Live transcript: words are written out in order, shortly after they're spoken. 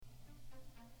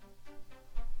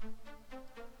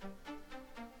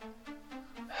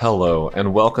Hello,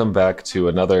 and welcome back to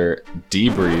another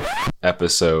debrief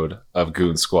episode of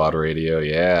Goon Squad Radio.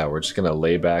 Yeah, we're just gonna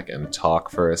lay back and talk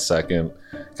for a second,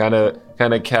 kind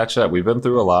of catch up. We've been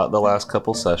through a lot the last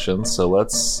couple sessions, so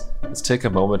let's take a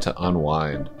moment to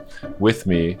unwind. With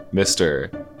me,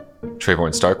 Mr. Trayvon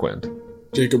Starkwind,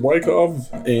 Jacob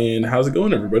Wyckoff, and how's it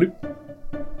going, everybody?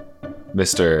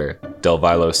 Mr.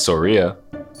 Delvilo Soria,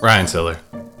 Ryan Siller.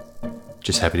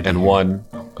 Just happy to be and here. one.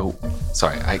 Oh,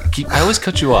 sorry. I always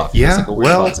cut you off. Yeah, It's like a weird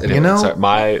well, pause. Anyway, you know- sorry,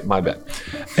 my bad.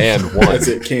 And one. That's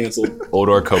it, canceled.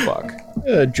 Odor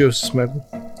Kopak. Joseph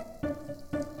Smegel.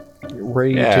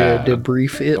 Ready Yeah. to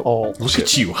debrief it all. Look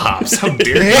at you, Hops. How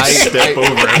dare you step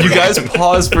over You guys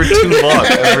pause for too long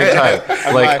every time.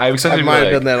 Like I'm expecting I to be might have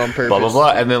like, done that on purpose. blah blah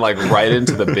blah, and then like right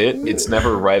into the bit. It's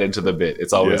never right into the bit.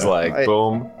 It's always Yeah. like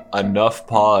boom, enough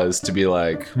pause to be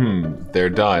like, they're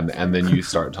done, and then you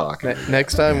start talking.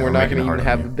 Next time, Yeah, we're we're not making going it to even hard on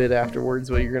have you. a bit afterwards,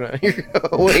 but you're gonna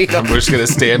wait. We're just gonna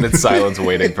stand in silence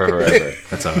waiting for forever.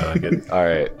 That's how I like it. All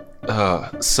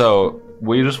right. So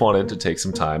we just wanted to take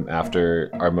some time after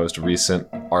our most recent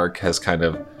arc has kind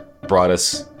of brought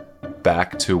us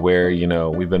back to where,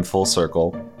 we've been full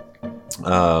circle.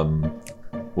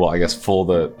 Well, I guess full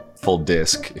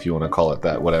disc, if you want to call it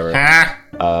that, whatever.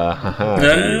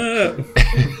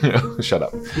 Shut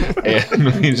up.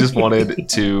 And we just wanted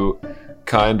to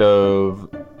kind of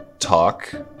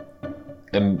talk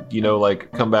and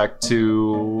come back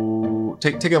to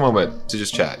take a moment to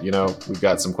just chat. We've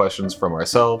got some questions from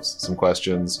ourselves, some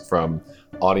questions from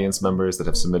audience members that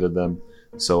have submitted them,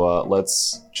 so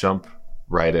let's jump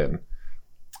right in.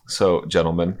 So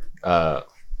gentlemen,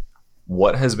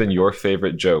 what has been your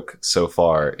favorite joke so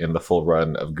far in the full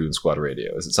run of Goon Squad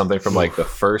Radio? Is it something from like the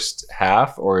first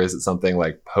half, or is it something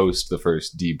like post the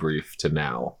first debrief to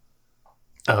now?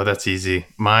 Oh, that's easy.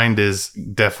 Mine is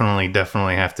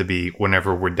definitely have to be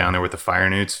whenever we're down there with the fire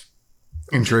newts.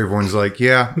 And Trayvon's like,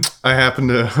 yeah, I happen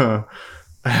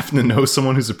to know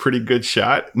someone who's a pretty good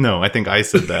shot. No, I think I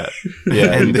said that.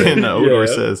 Yeah, And then Odor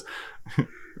Yeah. says,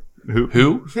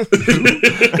 Who?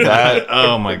 That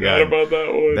Oh my Forgot god. about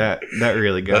that one. That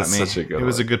really got That's me. such a good It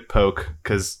was one. a good poke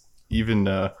because even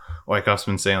Wyckoff's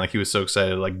been saying like he was so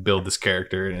excited to like build this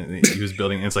character and he was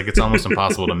building. And it's like it's almost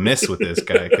impossible to miss with this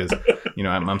guy because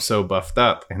I'm so buffed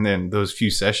up. And then those few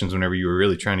sessions, whenever you were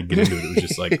really trying to get into it, it was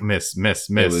just like miss.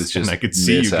 was just and I could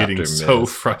see you miss getting after so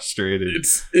miss. frustrated.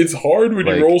 It's hard when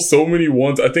Like- you roll so many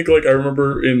ones. I think I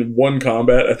remember in one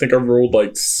combat, I think I rolled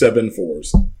like 7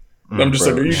 4s. I'm just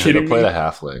Bro, like, are you should kidding have played me? a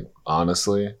halfling,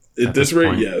 honestly. At this this rate,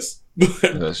 point. yes.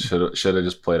 Should have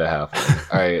just played a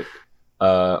halfling. All right.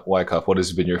 Wyckoff, what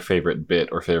has been your favorite bit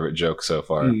or favorite joke so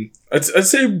far? I'd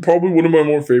say probably one of my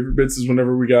more favorite bits is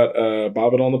whenever we got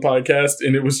Bobbin on the podcast,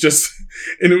 and it was just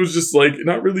like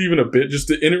not really even a bit, just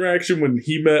the interaction when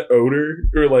he met Odor,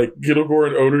 or like Gittlegore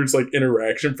and Odor's like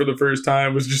interaction for the first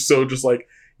time was just like,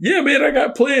 yeah, man, I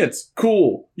got plants.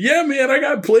 Cool. Yeah, man, I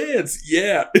got plants.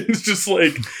 Yeah. It's just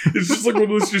like one of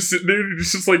those just sitting there.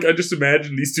 It's just like, I just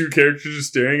imagine these two characters just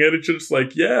staring at each other, just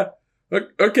like, yeah,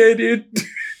 okay, dude.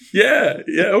 yeah,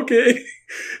 okay.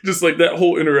 Just like that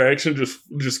whole interaction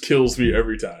just kills me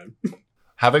every time.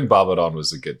 Having Bobbit on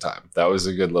was a good time. That was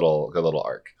a good little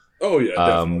arc. Oh yeah,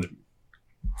 definitely.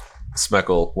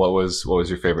 Smeckle, what was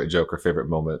your favorite joke or favorite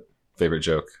moment? Favorite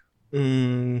joke?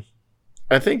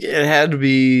 I think it had to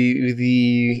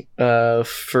be the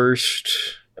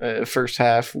first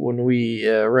half when we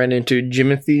ran into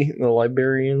Jimothy, the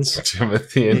librarians.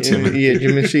 Timothy and Timothy. Yeah,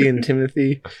 Jimothy and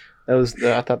Timothy.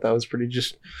 I thought that was pretty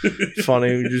just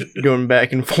funny, just going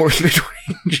back and forth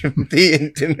between Jimothy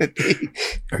and Timothy.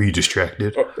 Are you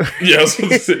distracted? Yeah, I was going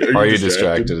to say, Are you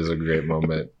distracted is a great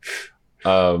moment.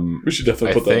 We should definitely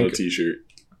I put that on a think- t-shirt.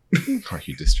 Are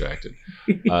you distracted?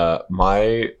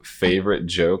 My favorite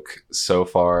joke so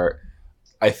far,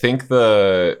 I think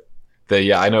the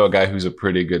I know a guy who's a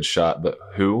pretty good shot, but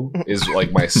who is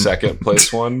like my second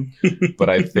place one, but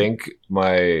I think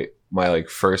my like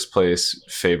first place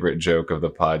favorite joke of the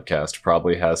podcast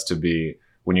probably has to be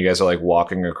when you guys are like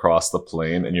walking across the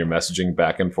plane and you're messaging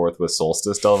back and forth with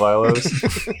Solstice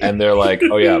Delvilos, and they're like,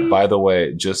 oh yeah, by the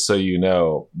way, just so you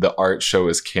know, the art show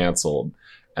is canceled.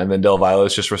 And then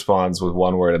Delvilos just responds with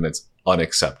one word, and it's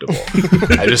unacceptable.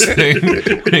 I just think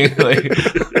like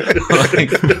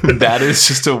that is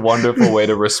just a wonderful way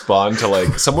to respond to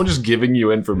like someone just giving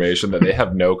you information that they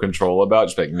have no control about.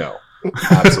 Just like, no,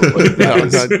 absolutely,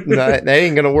 No, that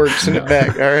ain't gonna work. Send it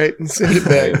back. All right, send it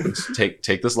back.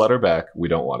 Take this letter back. We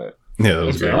don't want it. Yeah, that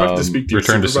was Okay, good. I have to speak to your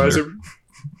Return to supervisor.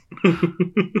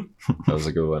 That was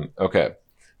a good one. Okay.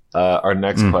 Our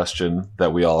next question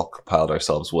that we all compiled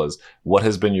ourselves was, what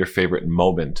has been your favorite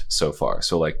moment so far?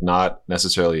 So like not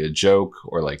necessarily a joke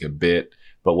or like a bit,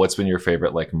 but what's been your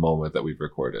favorite like moment that we've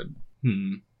recorded?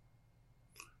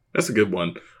 That's a good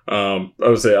one. I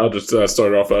would say I'll just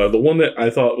start off. The one that I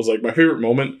thought was like my favorite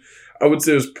moment, I would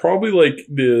say, was probably like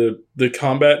the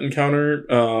combat encounter.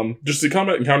 Just the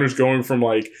combat encounters going from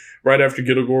like right after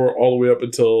Gittelgore all the way up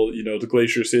until, you know, the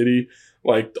Glacier City.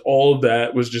 Like all of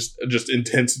that was just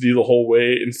intensity the whole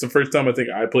way. And it's the first time I think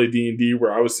I played D&D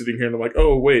where I was sitting here and I'm like,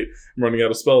 oh wait, I'm running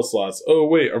out of spell slots. Oh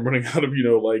wait, I'm running out of, you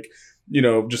know, like, you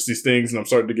know, just these things, and I'm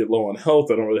starting to get low on health.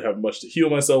 I don't really have much to heal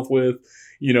myself with.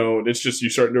 You know, and it's just, you're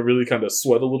starting to really kind of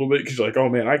sweat a little bit because you're like, oh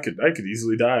man, I could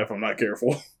easily die if I'm not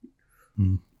careful.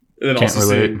 And then Can't also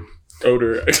relate. seeing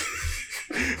Odor.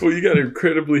 Well, you got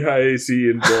incredibly high AC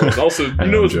and also, you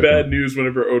know, it's joking. bad news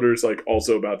whenever Odor's like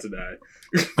also about to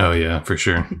die. Oh yeah, for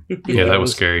sure. Yeah, that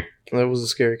was scary. That was a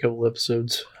scary couple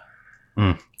episodes.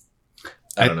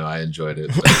 I don't know. I enjoyed it.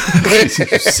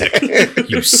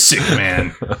 You sick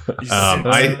man.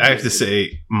 I have to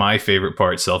say, my favorite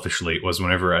part, selfishly, was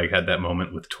whenever I had that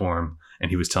moment with Torm and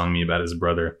he was telling me about his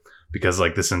brother. Because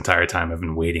like this entire time I've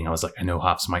been waiting, I was like, I know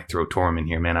Hops might throw Torm in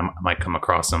here, man. I might come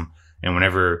across him. And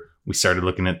whenever we started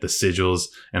looking at the sigils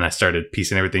and I started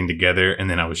piecing everything together, and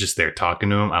then I was just there talking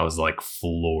to him, I was like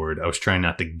floored. I was trying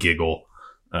not to giggle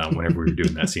whenever we were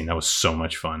doing that scene. That was so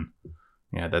much fun.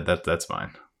 Yeah, that's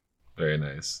mine. Very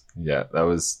nice. Yeah, that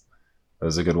was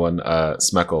a good one.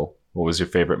 Smeckle, what was your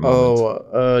favorite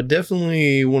moment?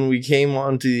 Definitely when we came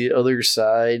onto the other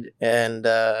side and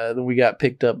we got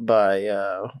picked up by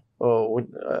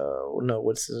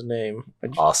what's his name?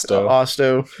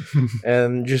 Osto.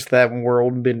 And just that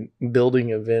world building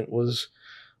event was,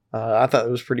 I thought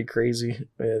it was pretty crazy.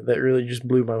 That really just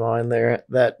blew my mind there.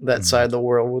 That side of the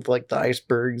world with like the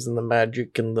icebergs and the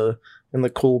magic and the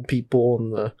cool people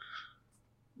and the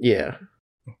yeah.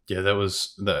 Yeah,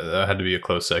 that had to be a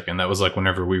close second. That was like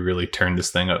whenever we really turned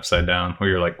this thing upside down.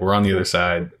 We were like, we're on the other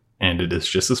side, and it is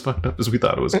just as fucked up as we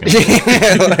thought it was going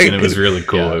to be. And it was really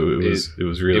cool. Yeah, it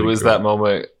was really. It was cool. that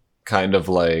moment, kind of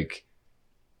like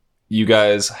you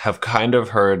guys have kind of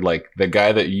heard like the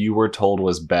guy that you were told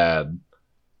was bad.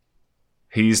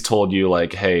 He's told you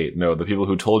like, hey, no, the people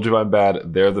who told you I'm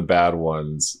bad, they're the bad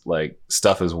ones. Like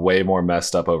stuff is way more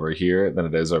messed up over here than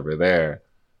it is over there.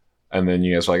 And then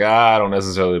you guys are like, I don't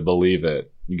necessarily believe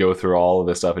it. You go through all of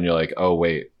this stuff and you're like, oh,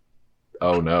 wait.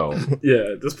 Oh, no.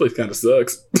 Yeah, this place kind of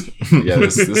sucks. Yeah,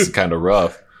 this is kind of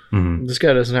rough. Mhm. This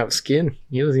guy doesn't have skin.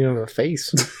 He doesn't even have a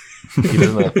face. He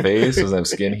doesn't have a face, doesn't have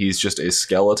skin. He's just a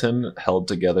skeleton held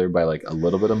together by like a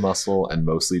little bit of muscle and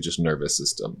mostly just nervous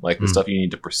system. Like the stuff you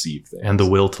need to perceive things. And the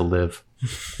will to live.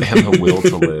 And the will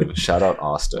to live. Shout out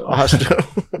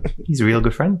Osto. He's a real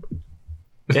good friend.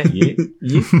 Yeah.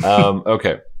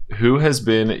 Okay. Who has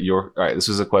been your... All right, this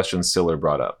was a question Siller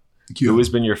brought up. Who has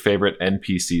been your favorite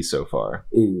NPC so far?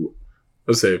 Ooh.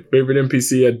 Let's say favorite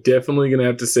NPC. I'm definitely gonna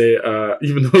have to say,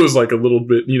 even though it was like a little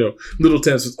bit, little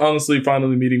tense, was honestly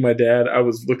finally meeting my dad. I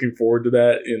was looking forward to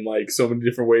that in like so many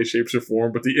different ways, shapes, or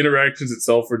form. But the interactions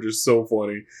itself were just so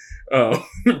funny.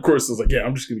 Of course, I was like, yeah,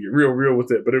 I'm just gonna get real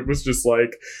with it. But it was just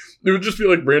like, it would just be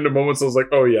like random moments. I was like,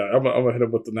 oh yeah, I'm gonna hit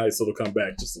him with the nice little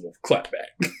comeback, just a little clap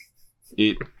back.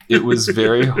 It was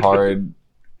very hard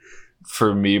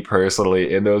for me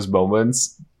personally in those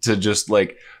moments to just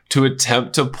like to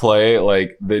attempt to play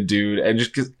like the dude and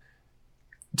just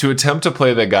to attempt to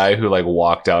play the guy who like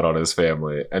walked out on his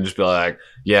family and just be like,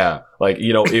 yeah, like,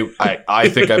 I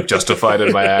think I've justified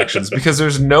in my actions, because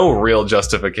there's no real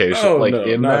justification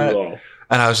in not that. at all.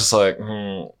 And I was just like,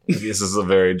 this is a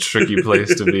very tricky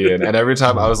place to be in. And every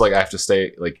time I was like, I have to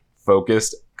stay like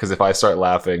focused, because if I start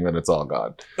laughing, then it's all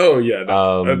gone. Oh yeah,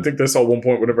 no. I think that's all one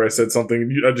point. Whenever I said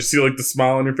something, I just see like the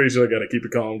smile on your face. You're like, gotta keep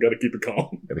it calm. Gotta keep it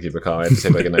calm. I had to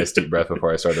take like a nice deep breath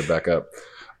before I started back up.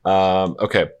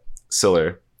 Okay,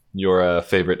 Siller, your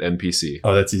favorite NPC?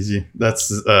 Oh, that's easy. That's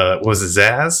was it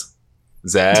Zaz?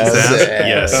 Zaz?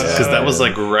 Yes, because that was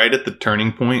like right at the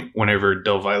turning point whenever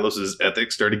Delvilos'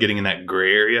 ethics started getting in that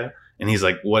gray area, and he's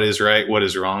like, what is right, what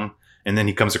is wrong? And then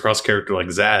he comes across a character like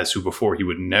Zaz, who before he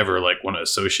would never like want to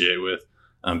associate with,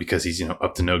 because he's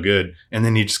up to no good. And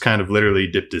then he just kind of literally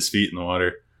dipped his feet in the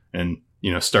water and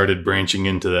started branching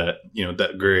into that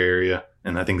that gray area.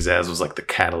 And I think Zaz was like the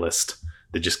catalyst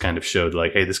that just kind of showed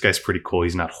like, hey, this guy's pretty cool.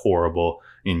 He's not horrible,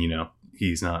 and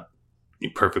he's not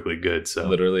perfectly good. So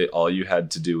literally all you had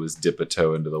to do was dip a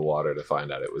toe into the water to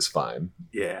find out it was fine.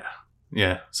 Yeah.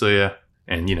 So yeah,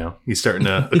 and he's starting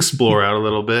to explore out a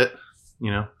little bit,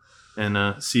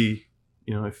 and see,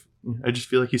 if I just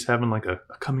feel like he's having like a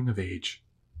coming of age,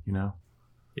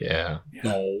 Yeah.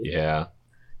 No. Yeah.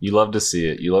 You love to see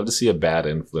it. You love to see a bad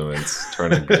influence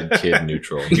turn a good kid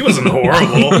neutral. He wasn't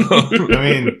horrible. I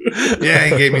mean, yeah,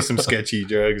 he gave me some sketchy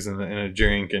drugs and a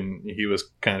drink, and he was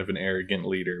kind of an arrogant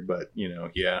leader. But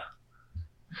yeah.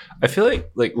 I feel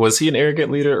like was he an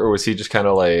arrogant leader, or was he just kind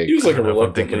of like He was like a I don't know if I'm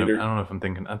reluctant thinking of- leader. I don't know if I'm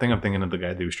thinking. I think I'm thinking of the guy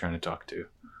that he was trying to talk to.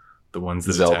 The ones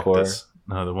that Zelkor? attacked us.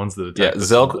 No, the ones that yeah, attacked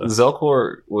us.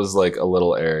 Zelkor was like a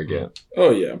little arrogant. Oh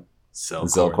yeah.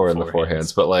 Zelkor in the four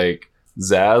hands, but like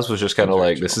Zaz was just kind of Very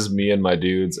like, this chill. is me and my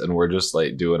dudes, and we're just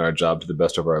like doing our job to the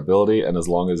best of our ability, and as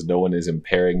long as no one is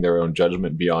impairing their own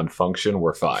judgment beyond function,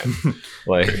 we're fine.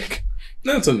 Like,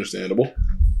 That's understandable.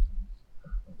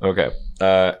 okay,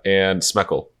 and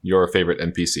Smeckle, your favorite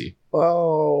NPC?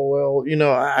 Oh well,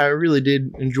 I really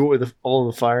did enjoy all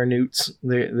the fire newts.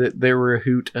 They were a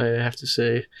hoot, I have to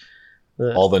say.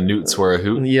 All the newts were a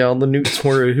hoot. Yeah, all the newts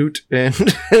were a hoot, and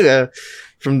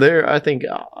from there, I think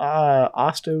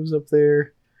Osto's up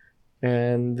there,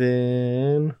 and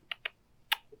then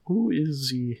who is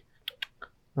he?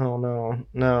 Oh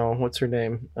no, what's her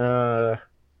name?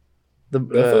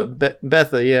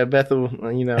 Betha, yeah, Betha.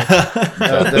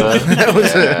 That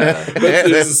was Yeah. But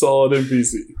this is a solid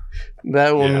NPC.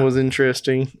 that one Yeah. was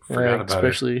interesting, Forgot about her.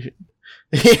 especially.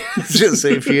 Just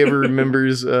say if he ever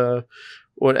remembers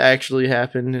what actually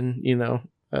happened in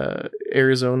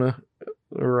Arizona,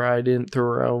 where I didn't throw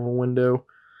her out of a window.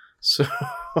 So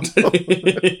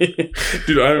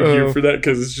Dude, I'm here for that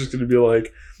because it's just going to be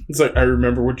like, it's like, I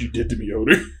remember what you did to me,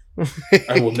 Oder.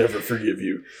 I will never forgive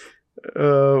you.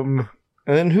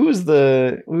 And then who was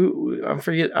I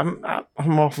forget. I'm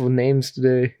off of names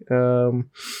today.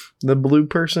 The blue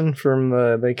person from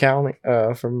the county.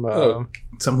 From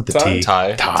Something with the T.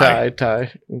 Ty.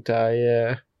 Ty.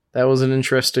 Yeah, that was an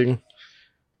interesting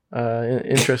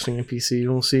NPC.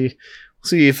 We'll see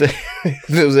if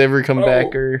those ever come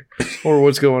back or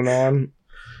what's going on.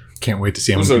 Can't wait to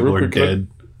see how many So, people real are quick, dead.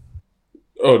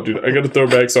 Oh, dude, I got to throw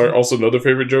back. Sorry. Also, another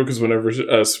favorite joke is whenever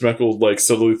Smeckle like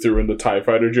subtly threw in the TIE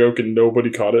fighter joke and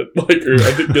nobody caught it. Like, or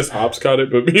I think Hops caught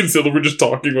it, but me and Zilla were just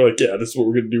talking. We're like, yeah, this is what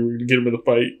we're gonna do. We're gonna get him in the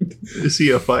fight. Is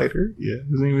he a fighter? Yeah,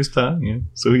 his name is Ty. Yeah,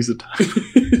 so he's a Ty.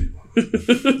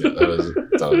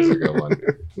 That was a good one.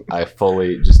 I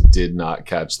fully just did not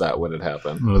catch that when it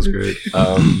happened. That was great.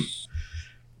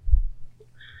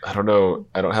 I don't know.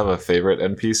 I don't have a favorite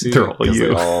NPC. They're all 'cause you.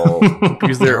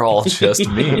 Because they're all just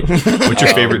me. What's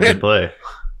your favorite to play?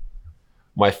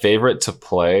 My favorite to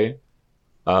play.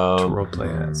 To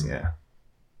roleplay as, yeah.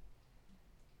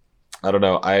 I don't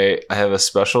know. I have a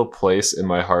special place in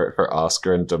my heart for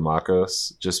Oscar and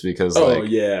Demakos, just because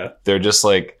yeah. they're just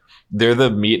like they're the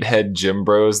meathead gym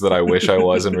bros that I wish I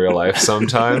was in real life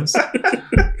sometimes.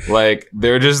 Like,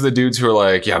 they're just the dudes who are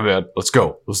like, yeah, man, let's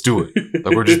go. Let's do it.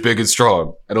 Like, we're just big and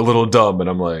strong and a little dumb. And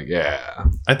I'm like, yeah.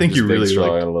 I think Just you big, really strong,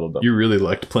 liked, and a little dumb. you really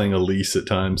liked playing Elise at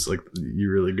times. Like,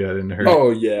 you really got into her. Oh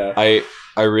yeah. I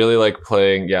really like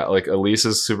playing, like Elise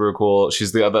is super cool.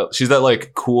 She's that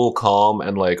like cool, calm,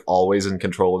 and like always in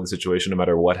control of the situation no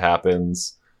matter what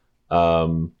happens.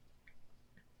 Azona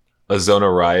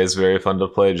Rai is very fun to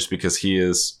play just because he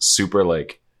is super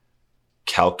like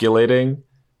calculating,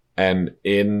 and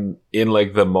in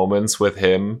like the moments with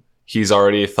him, he's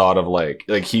already thought of like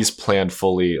he's planned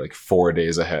fully like 4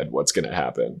 days ahead what's gonna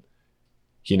happen.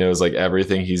 He knows like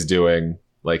everything he's doing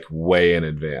like way in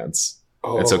advance.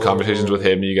 And so conversations with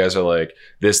him, you guys are like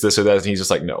this or that, and he's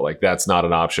just like, no, like that's not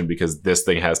an option because this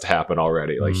thing has to happen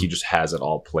already. Like he just has it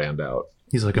all planned out.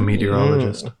 He's like a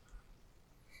meteorologist.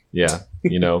 Yeah,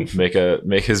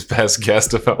 make his best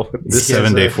guess about what This Yeah,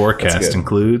 7-day so- forecast good.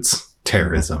 includes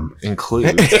terrorism.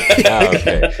 include.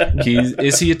 Okay,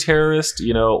 is he a terrorist?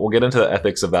 We'll get into the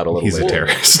ethics of that a little He's a later.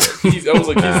 terrorist. I was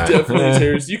like, he's definitely a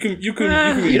terrorist. You can be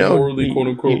morally, quote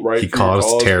unquote, right. he for your caused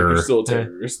cause, but terror. You're still a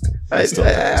terrorist. I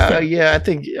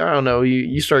think I don't know.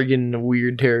 You start getting into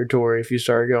weird territory if you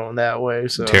start going that way.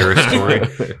 So Terrorist story.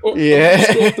 Well, Yeah.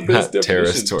 let's go with the best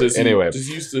Terrorist definition. story. Anyway. does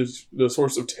he use the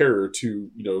source of terror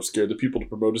to scare the people to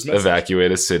promote his message?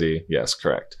 Evacuate a city. Yes,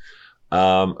 correct.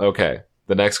 Okay.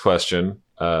 The next question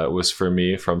was for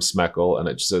me from Smeckle, and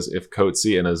it just says, if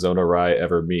Coetzee and Azona Rai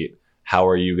ever meet, how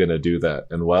are you going to do that?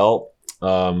 And well,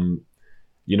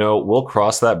 we'll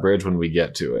cross that bridge when we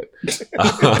get to it.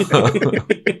 Oh,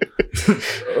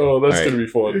 that's All right. gonna be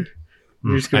fun.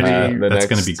 You're just gonna be- That's next-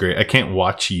 going to be great. I can't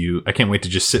wait to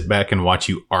just sit back and watch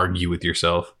you argue with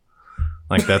yourself.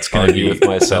 Like, that's going to Argue be with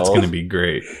myself. That's going to be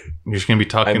great. You're just going to be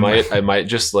talking. I might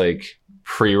just like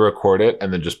pre-record it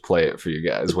and then just play it for you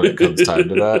guys when it comes time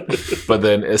to that. But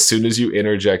then as soon as you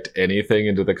interject anything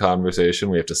into the conversation,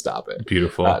 we have to stop it.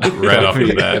 Beautiful. Right off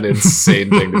the bat. An insane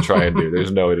thing to try and do.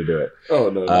 There's no way to do it. Oh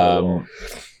no.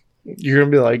 You're gonna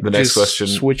be like The next just question-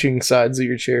 switching sides of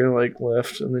your chair, like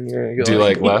left, and then you're gonna go. Do you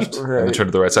like left and then turn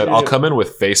to the right side? I'll come in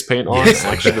with face paint on Yes,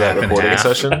 like after that half and recording half.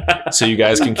 session, so you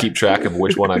guys can keep track of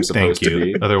which one I'm Thank supposed to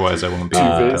you. be. Otherwise, I won't be Two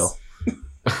able to face.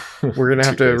 tell. We're gonna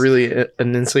have to Two-faced. really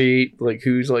enunciate like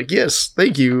who's like, yes,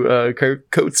 thank you,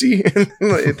 Coatsy.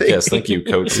 Yes, thank you,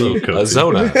 Coatsy. Hello,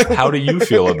 Coatsy. Azona, how do you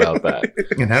feel about that?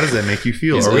 And how does that make you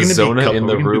feel? Is Are we gonna be Azona in are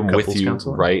the we gonna do room with couples you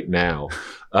counseling? right now?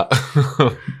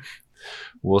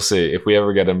 We'll see if we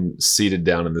ever get them seated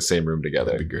down in the same room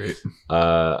together. That'd be great.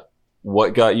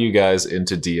 What got you guys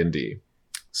into D&D?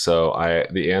 So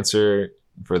the answer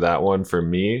for that one for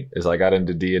me is I got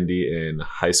into D&D in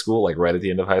high school, like right at the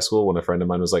end of high school, when a friend of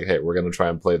mine was like, hey, we're going to try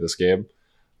and play this game.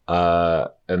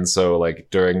 And so like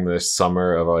during the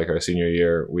summer of like our senior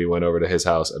year, we went over to his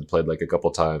house and played like a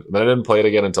couple times. And then I didn't play it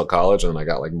again until college, and then I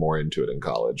got like more into it in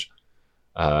college.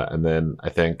 And then I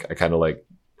think I kind of like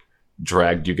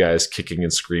dragged you guys kicking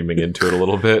and screaming into it a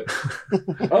little bit.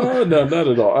 Oh no, not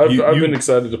at all. I've You- been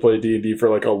excited to play D&D for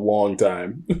like a long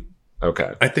time.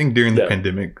 Okay. I think during the Yeah.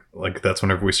 pandemic, like that's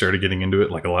whenever we started getting into it.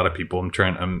 Like a lot of people, I'm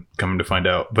coming to find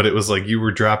out, but it was like you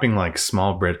were dropping like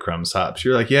small breadcrumbs, Hops.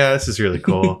 You're like, yeah, this is really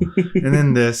cool, and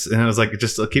then this, and it was like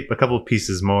just keep a couple of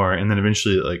pieces more, and then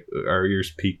eventually like our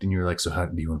ears peaked, and you were like, so how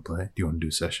do you want to play? Do you want to do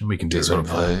a session? We can do You it. guys want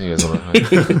to right now. play? You guys want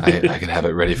to play? I can have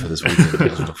it ready for this weekend. You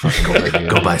guys want to fucking go play?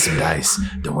 Go buy some dice.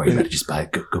 Don't worry about it. Just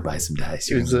go buy some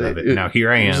dice. You're It's gonna like- love it. Now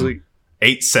here I It was am, like-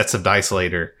 8 sets of dice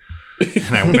later,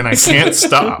 and I can't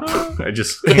stop. I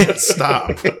just can't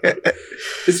stop.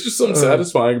 It's just something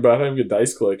satisfying about having a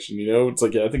dice collection, you know? It's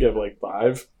like, yeah, I think I have like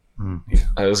 5.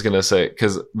 I was gonna say,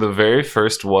 because the very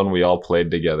first one we all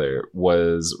played together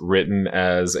was written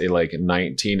as a like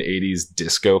 1980s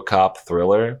disco cop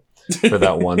thriller for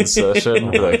that one session,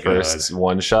 Oh for my that first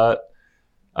one shot.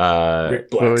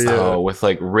 Rick Blackstone. yeah. Oh, with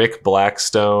like Rick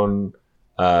Blackstone,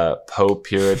 Poe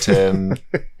Puritan,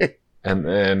 and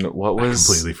then what was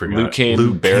completely forgot.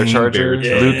 Lucan Bear Lucan Charger,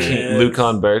 Bear Charger.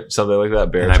 Lucan Bear, something like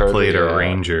that. Bear And I Charger. played a yeah.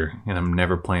 ranger, and I'm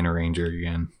never playing a ranger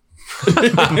again.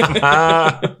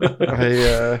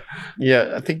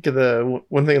 I think the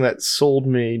one thing that sold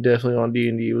me definitely on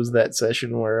D&D was that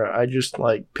session where I just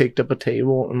like picked up a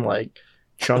table and like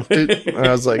chunked it, and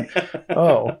I was like,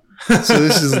 oh, so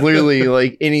this is literally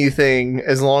like anything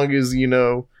as long as you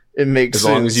know it makes As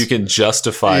sense. long as you can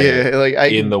justify yeah, it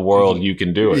like in the world, you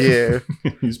can do it.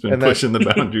 Yeah, He's been And that- pushing the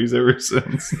boundaries ever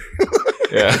since.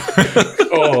 Yeah.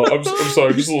 Oh, I'm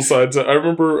sorry. Just a little side. I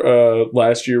remember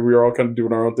last year we were all kind of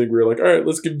doing our own thing. We were like, all right,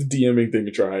 let's give the DMing thing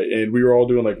a try. And we were all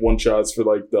doing like one shots for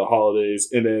like the holidays.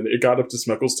 And then it got up to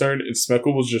Smeckle's turn, and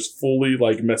Smeckle was just fully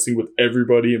like messing with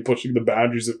everybody and pushing the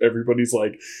boundaries of everybody's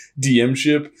like DM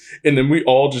ship. And then we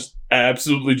all just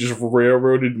absolutely just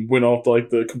railroaded and went off like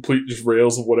the complete just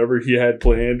rails of whatever he had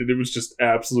planned. And it was just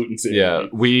absolute insanity. Yeah,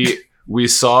 we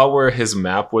saw where his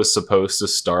map was supposed to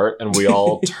start, and we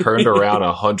all turned around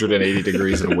 180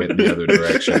 degrees and went the other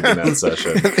direction in that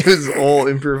session. It it was all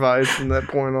improvised from that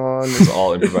point on. was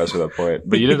all improvised from that point.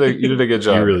 But you did a good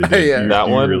job. You really did. Yeah. You- That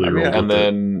you one, really I mean, rolled and with it.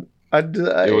 then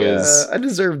I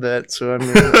deserved that, so I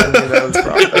mean that was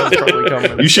probably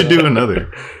coming. You should do another,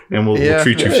 and we'll Yeah.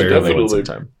 treat you Yeah, fairly. definitely.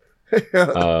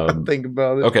 sometime. Think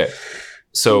about it. Okay,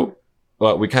 so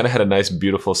we kind of had a nice,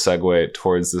 beautiful segue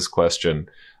towards this question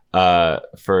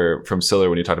from Siller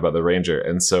when you talked about the Ranger,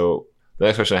 and so the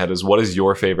next question I had is, what is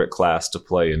your favorite class to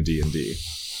play in D&D?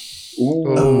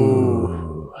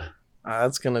 Ooh.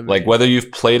 That's gonna be Like whether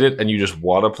you've played it and you just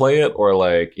want to play it, or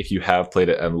like if you have played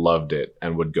it and loved it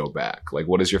and would go back. Like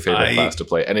what is your favorite class to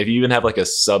play? And if you even have like a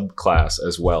subclass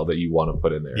as well that you want to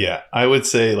put in there. Yeah, I would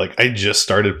say like I just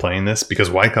started playing this because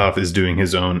Wyckoff is doing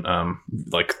his own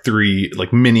like 3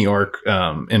 like mini arc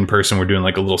in person. We're doing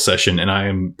like a little session, and I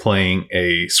am playing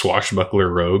a swashbuckler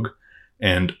rogue.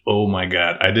 And oh my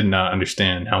god, I did not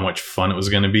understand how much fun it was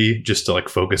going to be just to like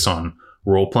focus on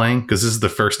role playing, because this is the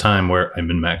first time where I've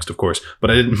been maxed, of course,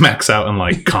 but I didn't max out on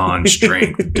like con,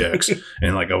 strength, dex,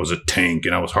 and like I was a tank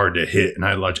and I was hard to hit and I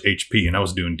had large HP and I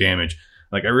was doing damage.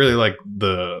 Like I really like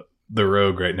the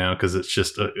rogue right now because it's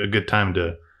just a good time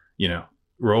to, you know,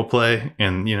 role play,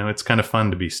 and you know it's kind of fun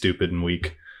to be stupid and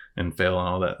weak and fail and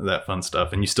all that fun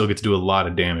stuff, and you still get to do a lot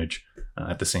of damage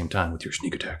at the same time with your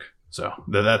sneak attack. So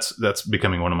that's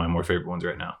becoming one of my more favorite ones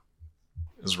right now.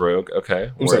 Is Rogue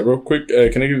okay? I'm sorry, real quick.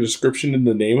 Can I get a description in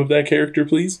the name of that character,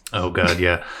 please? Oh god,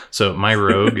 yeah. So my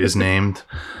rogue is named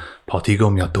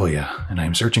Potigo Miatoya, and I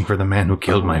am searching for the man who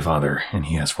killed my father, and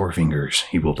he has 4 fingers.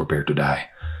 He will prepare to die.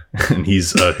 And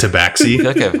he's Tabaxi.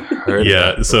 I feel like I've heard.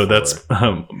 Yeah, that so before. that's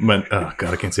oh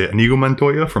god, I can't say it. Inigo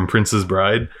Montoya from Princess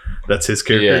Bride. That's his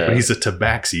character, Yeah. but he's a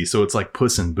Tabaxi, so it's like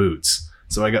Puss in Boots.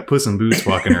 So I got Puss in Boots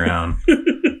walking around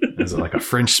as like a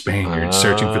French Spaniard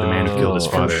searching for the man who killed his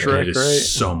From father. Shrek, and it is right?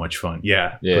 so much fun.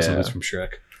 Yeah, Puss in Yeah. Boots from Shrek.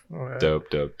 Dope.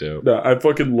 No, I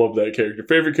fucking love that character.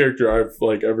 Favorite character I've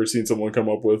like ever seen someone come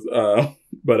up with.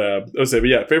 But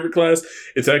yeah, favorite class.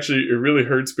 It really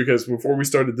hurts because before we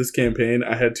started this campaign,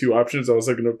 I had 2 options. I was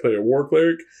like going to play a war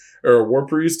cleric or a war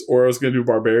priest, or I was going to do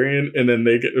barbarian. And then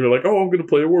they're like, "Oh, I'm going to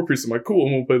play a war priest." I'm like, "Cool,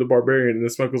 I'm going to play the barbarian." And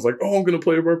this Smuck was like, "Oh, I'm going to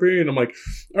play a barbarian." I'm like,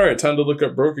 "All right, time to look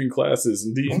up broken classes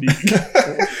and D&D."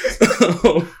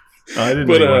 I didn't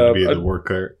But, know you wanted to be I- the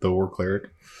war cleric.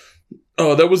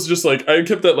 Oh, that was just like I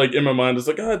kept that like in my mind. It's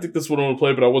like, I think that's what I want to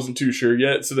play, but I wasn't too sure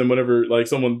yet. So then whenever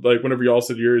whenever y'all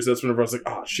said yours, that's whenever I was like,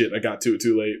 oh shit, I got to it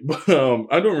too late. But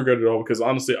I don't regret it at all because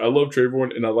honestly, I love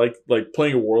Trayvon and I like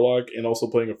playing a warlock and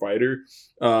also playing a fighter.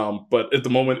 But at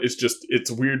the moment, it's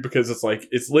weird because it's like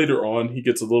it's later on he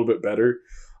gets a little bit better.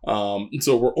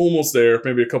 So we're almost there.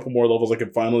 Maybe a couple more levels I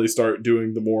can finally start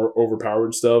doing the more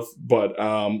overpowered stuff. But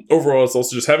overall, it's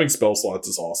also just having spell slots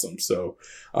is awesome. So,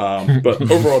 but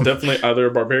overall, definitely either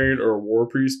a barbarian or a war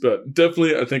priest. But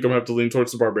definitely, I think I'm gonna have to lean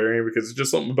towards the barbarian because it's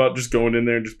just something about just going in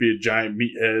there and just be a giant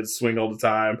meathead, swing all the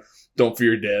time, don't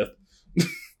fear death.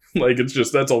 Like it's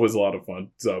just that's always a lot of fun.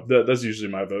 So that's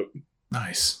usually my vote.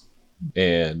 Nice.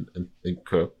 And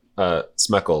cool.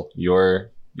 Smeckle, your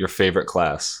favorite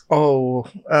class. Oh,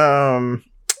 I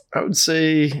would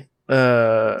say,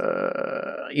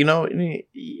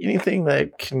 anything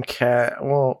that can okay,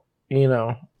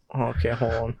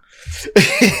 hold on.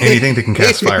 Anything that can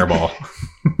cast fireball.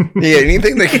 Yeah,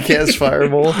 anything that can cast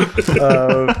fireball.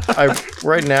 I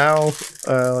right now,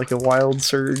 like a wild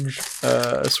surge,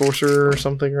 sorcerer or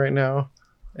something right now.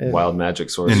 And- Wild magic In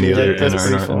sorcerer. the Yeah, other that's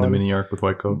pretty in the fun. mini arc with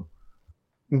White Coat.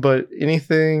 But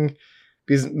anything,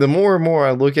 because the more and more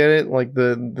I look at it, like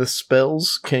the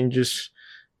spells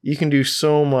you can do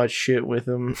so much shit with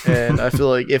them, and I feel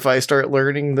like if I start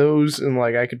learning those and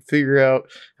like I could figure out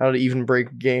how to even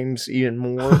break games even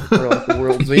more, or like the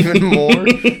worlds even more,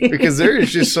 because there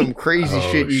is just some crazy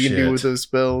Oh, shit you can do shit. with those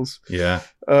spells. Yeah.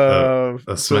 A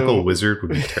A Smeckle wizard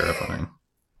would be terrifying.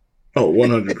 Oh,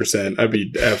 100%. I'd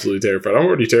be absolutely terrified. I'm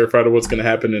already terrified of what's going to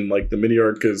happen in like the mini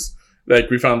arc because like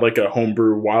we found like a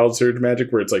homebrew wild surge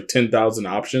magic where it's like 10,000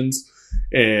 options,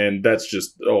 and that's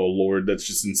just oh lord, that's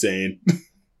just insane.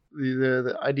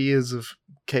 the ideas of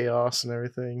chaos and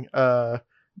everything.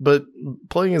 But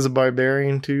playing as a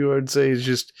barbarian too, I'd say is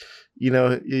just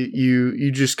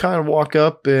you just kind of walk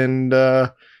up and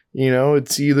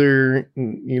it's either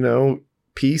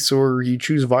peace or you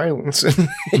choose violence.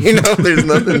 There's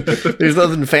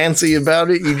nothing fancy about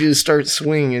it. You just start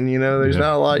swinging. There's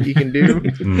not a lot you can do.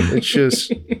 Mm.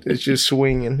 It's just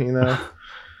swinging.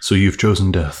 So you've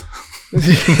chosen death.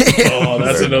 Oh,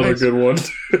 that's Very another nice. good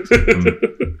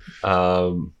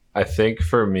one. I think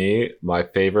for me, my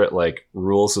favorite like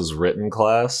rules as written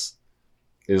class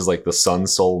is like the Sun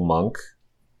Soul Monk.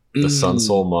 The Sun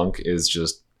Soul Monk is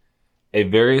just a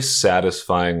very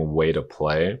satisfying way to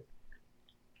play.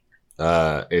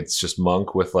 It's just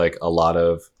monk with like a lot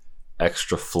of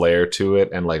extra flair to it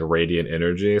and like radiant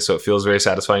energy. So it feels very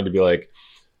satisfying to be like,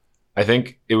 I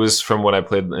think it was from when I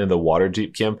played in the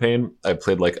Waterdeep campaign. I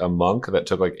played like a monk that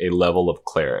took like a level of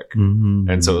cleric.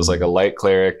 And so it was like a light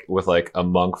cleric with like a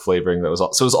monk flavoring that was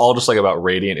all, so it was all just like about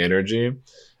radiant energy.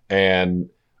 And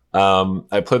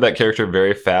I played that character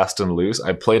very fast and loose.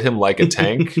 I played him like a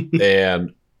tank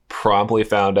and promptly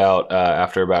found out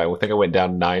after about, I think I went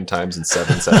down 9 times in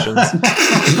 7 sessions.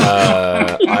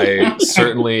 I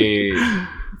certainly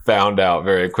found out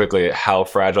very quickly how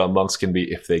fragile monks can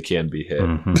be if they can be hit.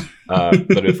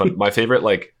 But if my favorite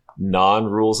like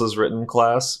non-rules as written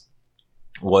class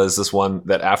was this one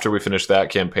that after we finished that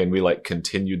campaign, we like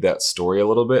continued that story a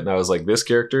little bit. And I was like, this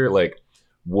character like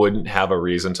wouldn't have a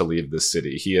reason to leave this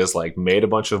city. He has like made a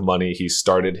bunch of money. He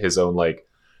started his own like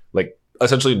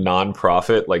essentially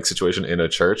non-profit like situation in a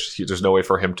church. There's no way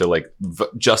for him to like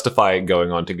justify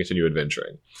going on to continue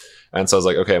adventuring. And so I was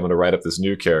like, okay, I'm going to write up this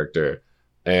new character.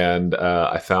 And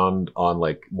I found on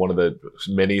like one of the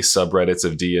many subreddits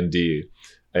of D&D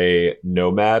a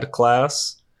nomad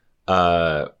class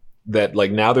that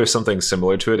like now there's something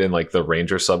similar to it in like the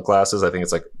ranger subclasses. I think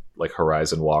it's like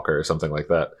Horizon Walker or something like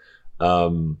that.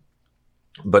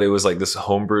 But it was like this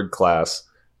homebrewed class,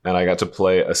 and I got to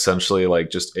play essentially like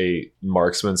just a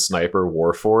marksman sniper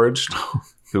warforged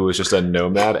who was just a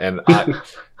nomad. And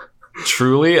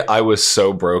truly, I was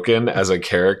so broken as a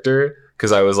character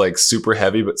because I was like super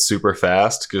heavy but super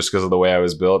fast just because of the way I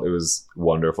was built. It was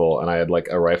wonderful, and I had like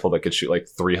a rifle that could shoot like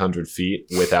 300 feet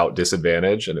without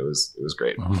disadvantage, and it was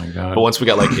great. Oh my god! But once we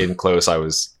got like in close, I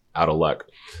was out of luck.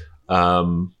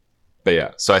 But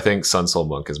yeah, so I think Sun Soul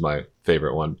Monk is my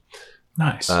favorite one.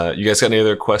 Nice. You guys got any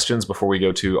other questions before we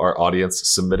go to our audience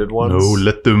submitted ones? No,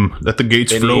 let the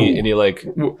gates flow. Any like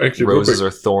Well, actually, real roses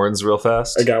quick, or thorns real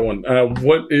fast? I got one.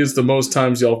 What is the most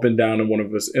times y'all been down in one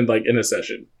of us in a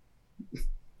session?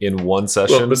 In one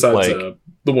session? Well, besides like,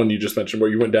 the one you just mentioned, where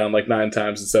you went down like 9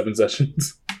 times in 7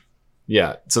 sessions.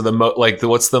 yeah. So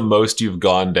what's the most you've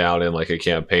gone down in like a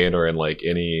campaign or in like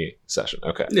any session?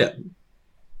 Okay. Yeah.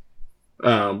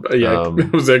 But yeah,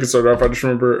 Jose can start off. I just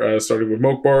remember starting with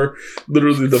Mokbar.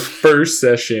 Literally the first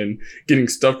session, getting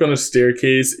stuck on a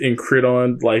staircase and crit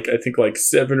on like I think like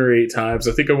 7 or 8 times.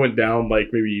 I think I went down like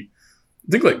maybe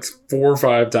 4 or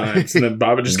 5 times, and then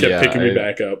Baba just kept picking me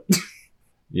back up.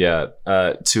 Yeah.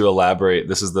 To elaborate,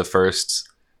 this is the first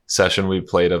session we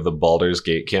played of the Baldur's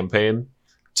Gate campaign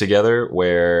together,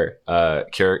 where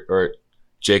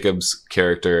Jacob's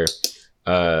character,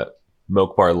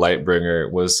 Mokbar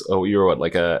Lightbringer, was you were what,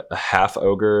 like a half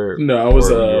ogre? No, I was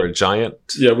you were a giant.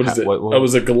 Yeah, what is it? I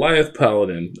was a Goliath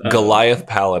paladin. Goliath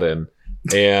paladin,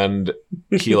 and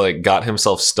he like got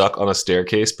himself stuck on a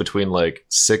staircase between like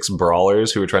 6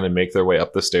 brawlers who were trying to make their way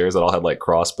up the stairs that all had like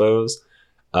crossbows,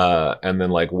 and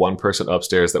then like one person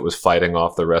upstairs that was fighting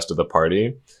off the rest of the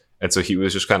party. And so he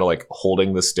was just kind of like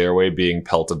holding the stairway, being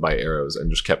pelted by arrows,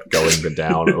 and just kept going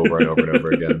down over and over and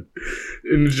over again.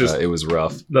 And it was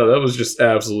rough. No, that was just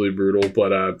absolutely brutal.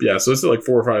 But yeah, so it's like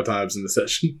 4 or 5 times in the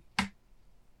session.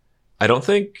 I don't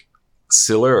think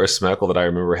Siller or Smeckle that I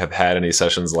remember have had any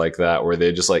sessions like that where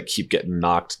they just like keep getting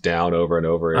knocked down over and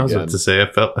over again. I was about to say,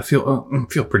 I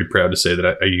feel pretty proud to say that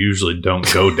I usually don't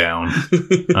go down.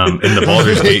 In the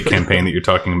Baldur's Gate campaign that you're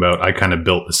talking about, I kind of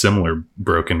built a similar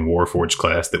broken Warforged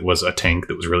class that was a tank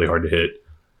that was really hard to hit.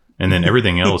 And then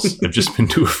everything else, I've just been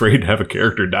too afraid to have a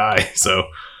character die. So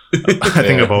I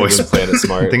think I've always played it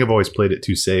smart. I think I've always played it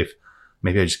too safe.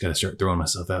 Maybe I just got to start throwing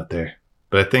myself out there.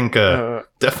 But I think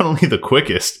definitely the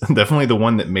quickest, definitely the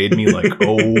one that made me like,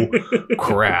 oh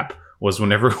crap, was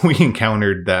whenever we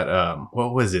encountered that,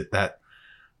 what was it? That,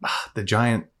 the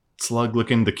giant slug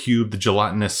looking, the cube, the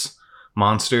gelatinous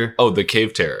monster. Oh, the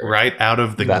cave terror. Right out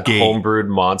of the that gate. homebrewed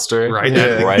monster. Right,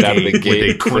 right out of the gate.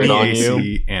 With a 20 on AC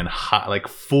you. and hot, like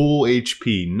full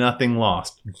HP, nothing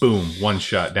lost. Boom, 1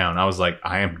 shot down. I was like,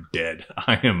 I am dead.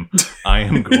 I am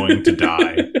going to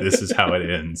die. This is how it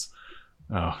ends.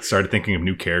 Oh, started thinking of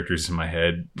new characters in my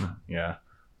head. Yeah.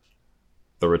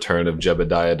 The return of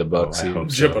Jebediah DeBuxy. I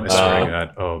hope so. I swear to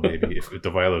God. Oh, baby. If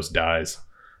Devilos dies,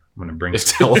 I'm going to bring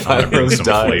some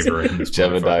flavor in this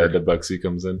Jebediah DeBuxy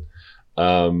comes in.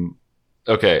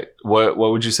 Okay. What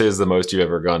would you say is the most you've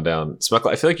ever gone down?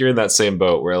 Smeckle, I feel like you're in that same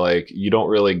boat where like you don't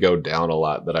really go down a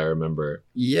lot that I remember.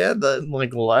 Yeah,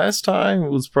 last time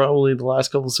it was probably the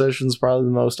last couple sessions, probably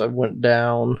the most I went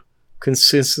down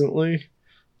consistently.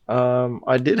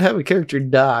 I did have a character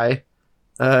die.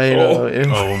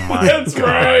 Oh my That's God.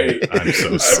 right. I'm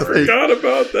so I sorry. forgot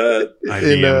about that. I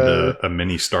DM'd a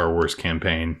mini Star Wars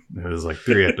campaign. It was like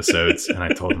 3 episodes, and I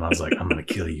told him, I was like, I'm going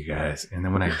to kill you guys. And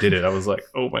then when I did it, I was like,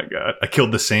 oh my God. I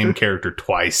killed the same character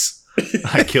twice.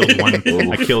 I killed one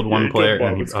player,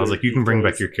 and I was like, you can bring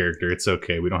back your character. It's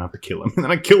okay. We don't have to kill him. And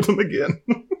then I killed him again.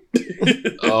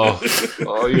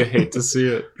 Oh, you hate to see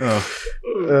it.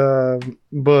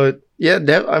 But yeah,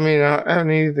 I mean, I haven't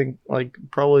anything like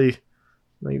probably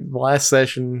like last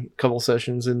session, couple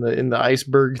sessions in the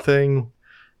iceberg thing.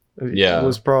 Yeah,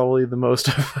 was probably the most.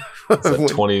 It's like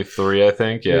 23, I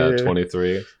think. Yeah,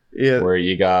 23. Yeah, where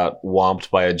you got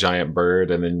whomped by a giant bird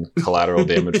and then collateral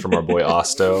damage from our boy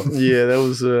Osto. Yeah,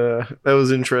 that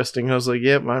was interesting. I was like,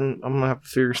 "Yep, I'm gonna have to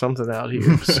figure something out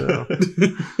here." So,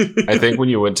 I think when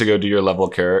you went to go do your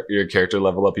your character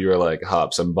level up, you were like,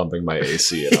 "Hops, I'm bumping my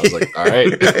AC," and I was like, "All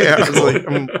right." Yeah, I was like,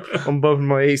 "I'm bumping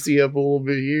my AC up a little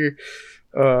bit here."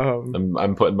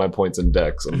 I'm putting my points in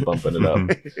decks. I'm bumping it up.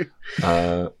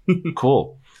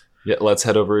 Cool. Yeah, let's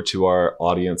head over to our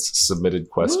audience submitted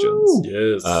questions. Ooh,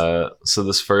 yes. So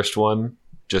this first one,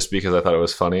 just because I thought it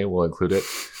was funny, we'll include it.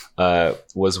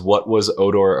 Was what was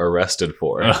Odor arrested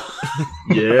for? Yeah,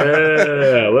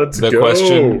 let's the go.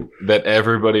 question that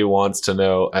everybody wants to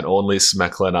know, and only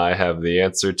Smeckle and I have the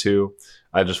answer to.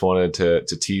 I just wanted to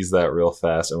tease that real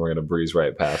fast, and we're gonna breeze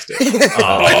right past it. What?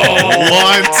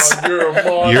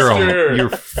 You're a monster.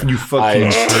 You fucking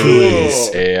I truly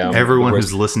am. Everyone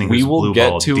who's listening, we who's will blue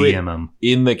get ball, to DM him.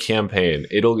 in the campaign.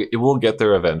 It will get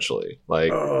there eventually.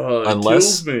 Like It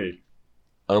unless kills me.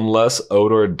 unless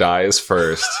Odor dies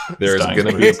first, there's dying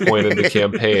going to be a first. point in the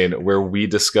campaign where we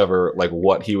discover like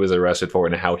what he was arrested for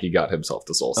and how he got himself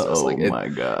to Solstice. Like my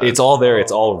god! it's all there.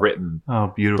 It's all written,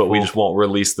 oh, beautiful. but we just won't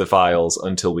release the files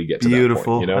until we get to beautiful. that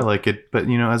point. You know, I like it, but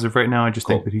as of right now, I just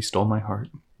think that he stole my heart.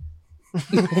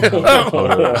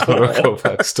 Odor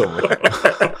Kovacs stole it.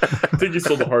 I think he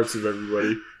stole the hearts of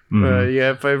everybody. Mhm.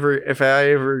 Yeah, if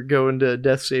I ever go into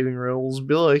death saving roles,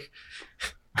 be like,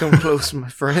 come close, my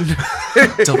friend.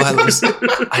 Tobias,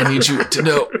 I need you to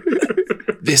know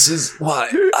this is why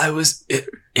I was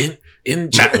in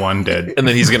Not one dead. and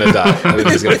then he's gonna die. And then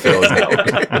he's gonna fail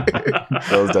his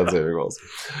those death saving rolls.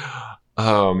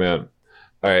 Oh man!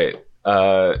 All right.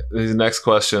 These next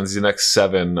questions, these next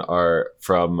 7 are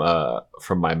from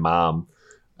my mom.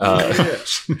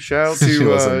 Shout out She to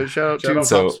wasn't- shout out to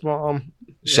So- Pop's mom.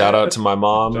 Shout out to my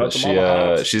mom. Shout out to She Mama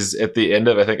Hops. she's at the end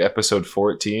of I think episode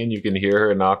 14. You can hear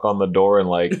her knock on the door and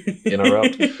like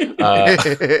interrupt.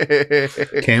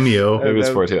 Cameo. Maybe it's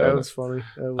 14, I don't That know. was funny.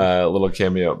 That was- Little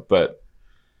cameo. But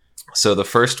so the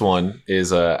first one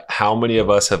is how many of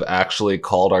us have actually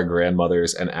called our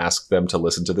grandmothers and asked them to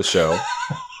listen to the show?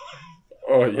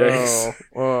 Oh, yikes.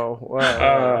 Wow.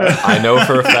 I know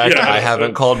for a fact Yeah. I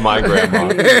haven't called my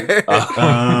grandma.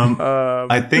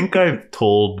 I think I've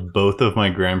told both of my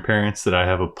grandparents that I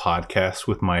have a podcast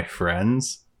with my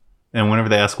friends. And whenever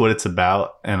they ask what it's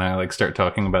about, and I like start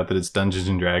talking about that it's Dungeons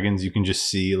and Dragons, you can just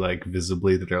see like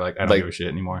visibly that they're like, I don't Like- give a shit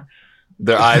anymore.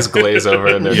 Their eyes glaze over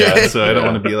in their Yeah, head. so I don't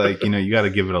want to be like, you got to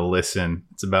give it a listen.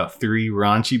 It's about 3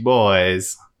 raunchy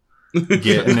boys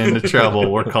getting into trouble.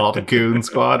 We're called Goon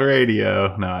Squad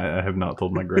Radio. No, I have not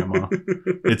told my grandma.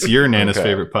 It's your Nana's Okay.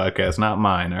 favorite podcast, not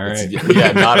mine. All right.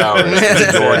 Yeah, not ours.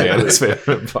 It's your Nana's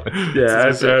favorite part. Yeah,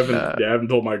 I haven't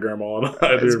told my grandma either.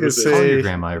 I was gonna but say- Call your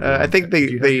grandma every I month. think Do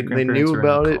you have they your knew grandparents around?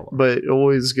 about it, Call them. but it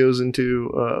always goes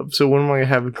into so when am I gonna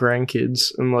have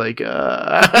grandkids? I'm like,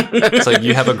 It's like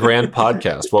you have a grand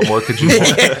podcast. What more could you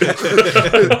want?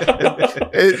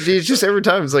 it's just every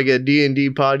time it's like a D&D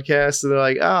podcast, and they're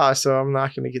like, so I'm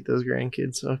not gonna get those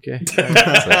grandkids. Okay.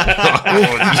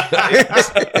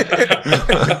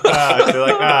 They're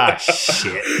like,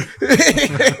 shit.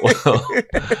 Well,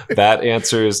 that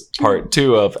answers part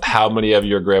 2 of how many of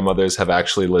your grandmothers have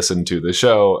actually listened to the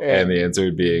show, and the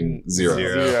answer being 0.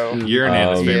 Zero. Your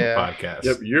Nana's favorite Yeah. podcast.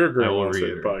 Yep, your I will grandma's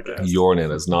favorite reiterate podcast. Your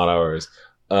Nana's, not ours.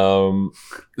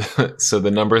 So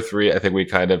the number 3, I think we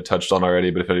kind of touched on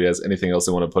already, but if anybody has anything else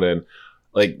they want to put in,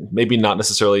 like maybe not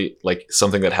necessarily like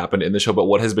something that happened in the show, but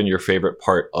what has been your favorite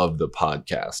part of the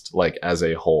podcast, like as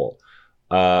a whole?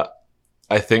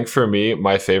 I think for me,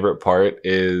 my favorite part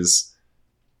is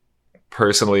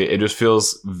personally, it just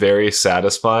feels very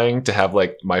satisfying to have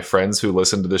like my friends who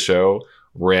listen to the show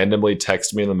randomly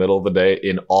text me in the middle of the day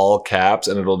in all caps,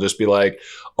 and it'll just be like,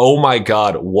 oh my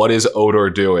god, what is Odor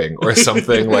doing, or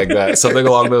something like that, something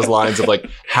along those lines of like,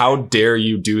 how dare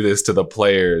you do this to the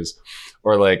players.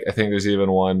 Or like, I think there's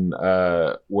even one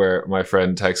where my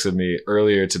friend texted me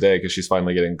earlier today because she's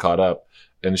finally getting caught up,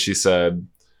 and she said,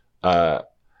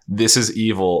 this is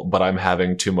evil, but I'm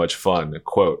having too much fun.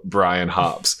 Quote, Brian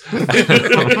Hobbs.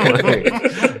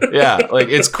 Yeah, like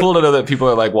it's cool to know that people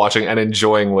are like watching and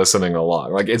enjoying listening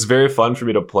along. Like it's very fun for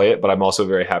me to play it, but I'm also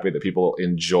very happy that people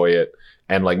enjoy it.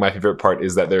 And like my favorite part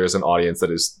is that there is an audience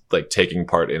that is like taking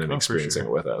part in and Oh, for experiencing sure.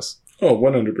 it with us. Oh,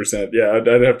 100%. Yeah,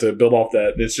 I'd have to build off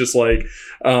that. It's just like,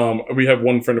 we have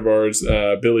one friend of ours,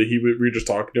 Billy, we were just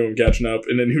talking to him, catching up,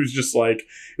 and then he was just like,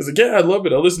 he's like, yeah, I love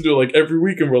it. I listen to it like every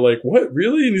week. And we're like, what,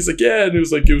 really? And he's like, yeah. And it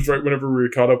was right whenever we were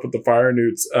caught up with the Fire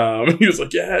Newts. And he was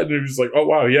like, yeah. And he was like, oh,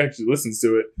 wow, he actually listens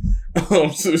to it.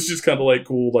 So it's just kind of like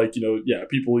cool, like,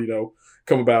 people,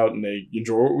 come about and they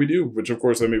enjoy what we do, which of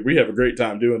course, I mean, we have a great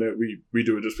time doing it. We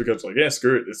do it just because like, yeah,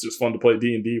 screw it. It's just fun to play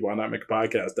D&D. Why not make a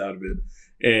podcast out of it?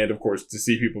 And of course, to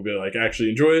see people be like, actually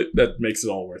enjoy it, that makes it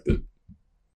all worth it.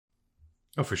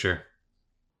 Oh, for sure.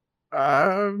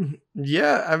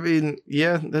 Yeah, I mean,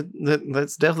 yeah,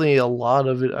 that's definitely a lot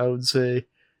of it, I would say.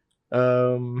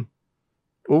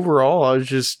 Overall, I was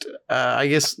just, I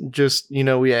guess, just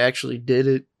we actually did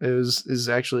it. Is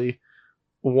actually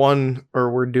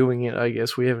we're doing it. I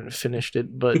guess we haven't finished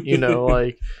it, but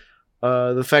like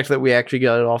the fact that we actually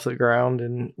got it off the ground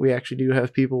and we actually do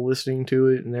have people listening to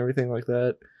it and everything like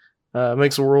that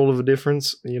makes a world of a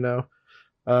difference.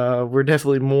 We're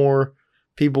definitely more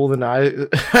people than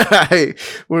I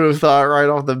would have thought right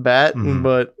off the bat, Mhm.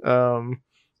 but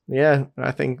yeah,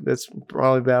 I think that's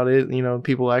probably about it.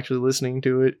 People actually listening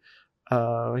to it.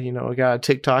 I got a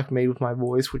TikTok made with my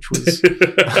voice, which was a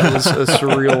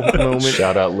surreal moment.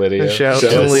 Shout out Lydia. Shout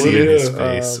Shout You out should have seen Lydia. his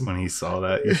face Um, when he saw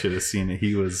that. You should have seen it.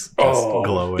 He was just Oh,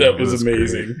 glowing. that It was great.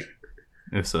 amazing.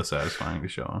 It was so satisfying to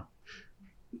show him.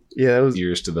 Yeah, that was.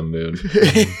 Ears to the moon.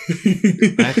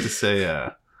 I have to say,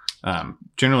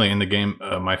 generally in the game,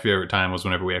 my favorite time was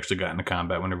whenever we actually got into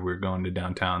combat. Whenever we were going to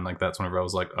downtown, like that's whenever I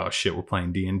was like, "Oh shit, we're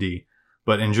playing D&D."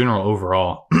 But in general,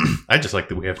 overall, I just like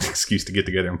that we have an excuse to get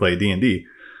together and play D&D.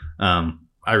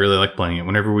 I really like playing it.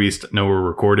 Whenever we know we're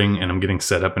recording and I'm getting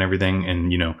set up and everything,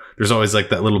 and there's always like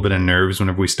that little bit of nerves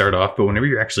whenever we start off. But whenever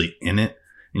you're actually in it,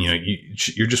 and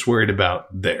you're just worried about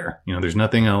there. There's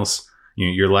nothing else.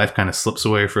 Your life kind of slips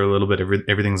away for a little bit.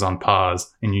 Everything's on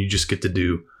pause, and you just get to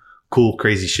do cool,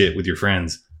 crazy shit with your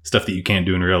friends, stuff that you can't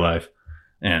do in real life.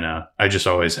 And I just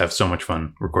always have so much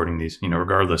fun recording these,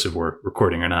 regardless if we're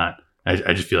recording or not.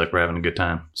 I just feel like we're having a good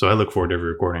time. So I look forward to every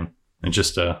recording, and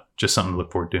just something to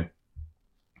look forward to.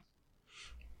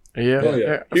 Yeah. Oh,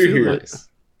 yeah. I feel Here. like-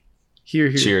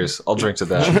 Here. Cheers. I'll drink to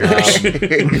that.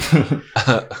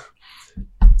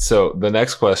 So the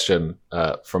next question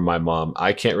from my mom,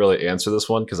 I can't really answer this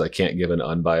one because I can't give an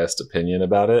unbiased opinion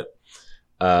about it.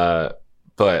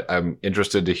 But I'm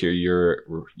interested to hear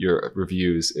your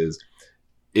reviews.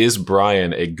 Is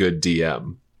Brian a good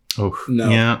DM? Oh No.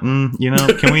 yeah. Can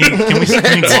we gloss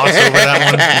over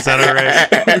that one? Is that all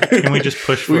right? Can we just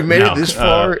push? We made no, it this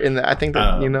far, and I think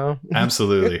that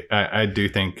Absolutely. I do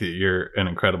think that you're an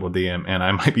incredible DM, and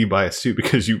I might be biased too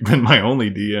because you've been my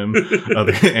only DM,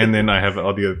 and then I have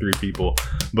all the other 3 people.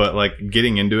 But like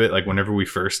getting into it, like whenever we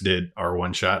first did our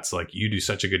one shots, like you do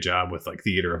such a good job with like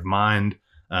theater of mind.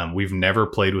 We've never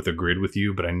played with a grid with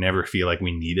you, but I never feel like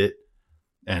we need it.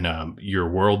 And your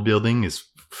world building is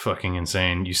fucking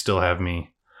insane. You still have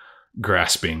me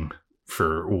grasping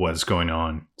for what's going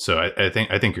on. So I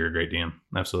think you're a great DM.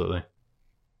 Absolutely.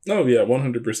 Oh yeah,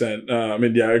 100%. I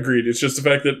mean, yeah, I agreed. It's just the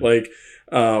fact that like,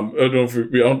 I don't know if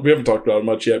we haven't talked about it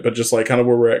much yet, but just like kind of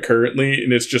where we're at currently,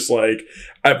 and it's just like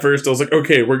at first I was like,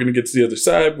 okay, we're gonna get to the other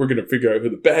side, we're gonna figure out who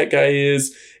the bad guy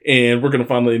is, and we're gonna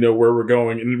finally know where we're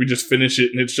going, and then we just finish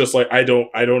it, and it's just like I don't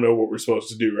know what we're supposed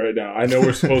to do right now. I know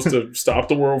we're supposed to stop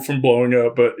the world from blowing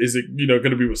up, but is it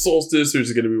gonna be with Solstice, or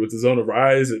is it gonna be with the Zone of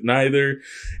Rise? At neither,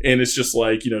 and it's just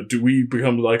like do we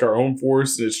become like our own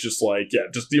force? And it's just like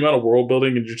just the amount of world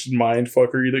building and just mind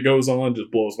fuckery that goes on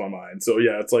just blows my mind. So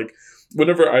yeah, it's like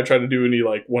whenever I try to do any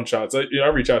like one shots, I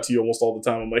reach out to you almost all the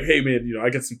time. I'm like, hey man, I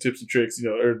got some tips and tricks,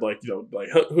 or like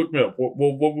hook me up.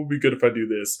 What would be good if I do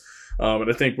this? And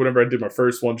I think whenever I did my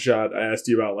first one shot, I asked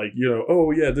you about like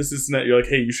oh yeah, this and that. You're like,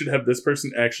 hey, you should have this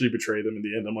person actually betray them in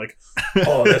the end. I'm like,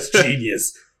 oh, that's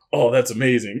genius. Oh, that's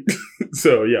amazing.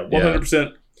 So yeah,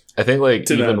 100%. I think like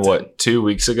even 2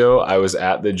 weeks ago, I was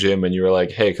at the gym and you were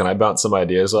like, hey, can I bounce some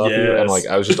ideas off you? And like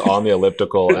I was just on the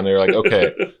elliptical and you're like,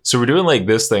 okay, so we're doing like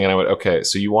this thing. And I went, okay,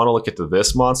 so you want to look at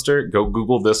this monster? Go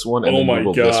Google this one and then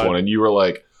Google this one. And you were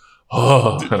like,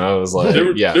 oh, and I was like,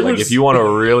 if you want to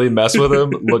really mess with him,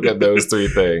 look at those 3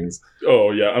 things.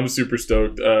 Oh yeah, I'm super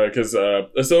stoked because I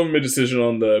still haven't made a decision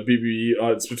on the BBE.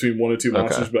 It's between 1 or 2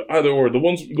 monsters, but either or the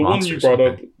one you brought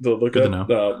up to look at,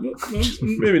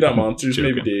 maybe not monsters,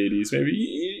 maybe deities, maybe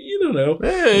you don't know.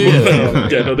 Hey,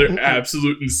 no, they're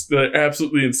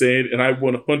absolutely insane, and I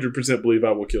 100% believe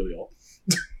I will kill y'all.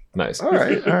 Nice. All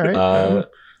right.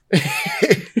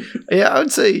 Yeah, I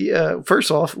would say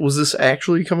first off, was this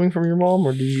actually coming from your mom,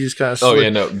 or did you just kind of? Oh yeah,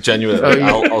 no, genuinely.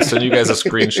 I'll send you guys a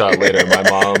screenshot later. My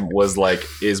mom was like,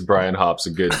 "Is Brian Hops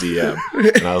a good DM?"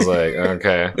 And I was like,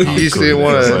 "Okay." You just didn't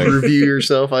want to review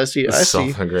yourself. I see. I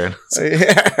see.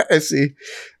 I see.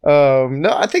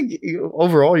 No, I think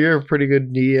overall you're a pretty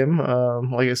good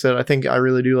DM. Like I said, I think I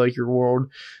really do like your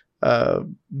world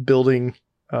building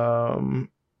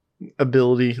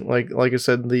ability. Like I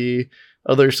said, the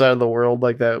other side of the world,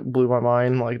 like that blew my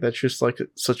mind. Like that's just like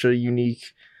such a unique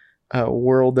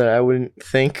world that I wouldn't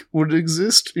think would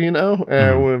exist, and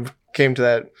I would have came to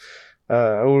that.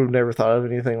 I would have never thought of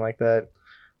anything like that.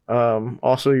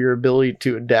 Also your ability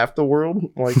to adapt the world,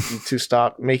 like to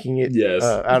stop making it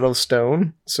out of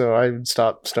stone. So I would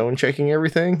stop stone checking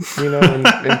everything, in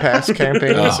past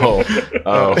campaigns.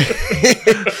 I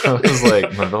was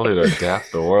like, my ability to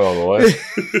adapt the world. What?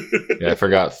 Yeah, I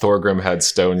forgot Thorgrim had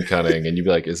stone cutting, and you'd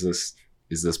be like, is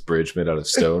this bridge made out of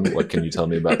stone? What can you tell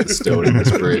me about the stone in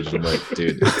this bridge? And I'm like,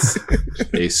 dude, it's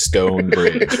a stone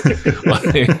bridge.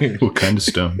 What kind of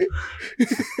stone?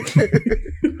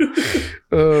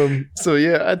 So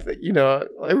yeah, I think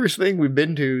everything we've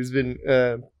been to has been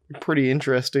pretty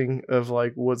interesting of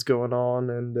like what's going on,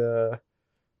 and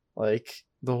like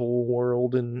the whole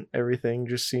world and everything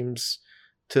just seems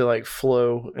to like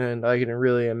flow, and I can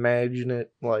really imagine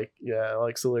it. Like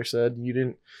like Siller said, you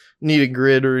didn't need a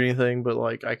grid or anything, but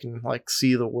like I can like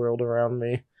see the world around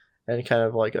me and kind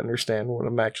of like understand what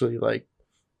I'm actually like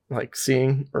like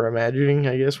seeing or imagining,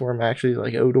 I guess, where I'm actually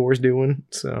like outdoors doing.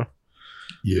 So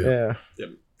yeah.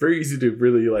 Very easy to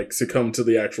really like succumb to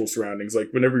the actual surroundings. Like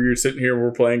whenever you're sitting here and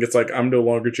we're playing, it's like I'm no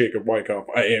longer Jacob Wyckoff.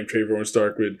 I am Trayvon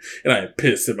Starkwood, and I am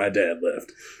pissed that my dad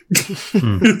left.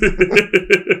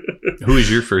 Who was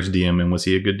your first DM, and was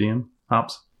he a good DM,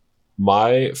 Hops?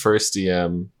 My first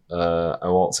DM, I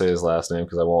won't say his last name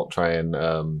because I won't try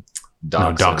and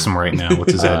dox him right now.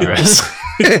 What's his address?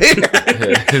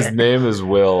 His name is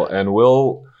Will, and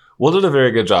Will did a very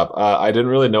good job. I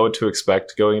didn't really know what to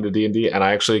expect going into D&D, and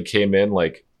I actually came in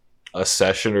like a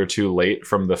session or two late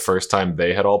from the first time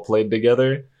they had all played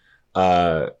together.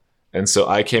 And so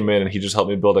I came in and he just helped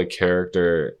me build a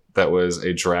character that was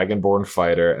a dragonborn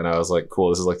fighter, and I was like, cool,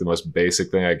 this is like the most basic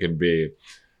thing I could be.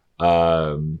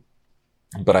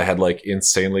 But I had like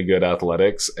insanely good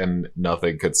athletics and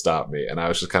nothing could stop me. And I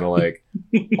was just kind of like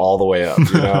all the way up,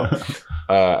 you know?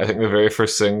 I think the very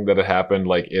first thing that had happened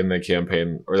like in the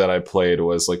campaign or that I played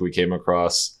was like we came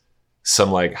across some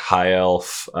like high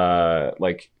elf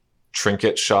like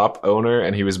trinket shop owner,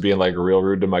 and he was being like real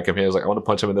rude to my companion. I was like, I want to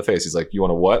punch him in the face. He's like, you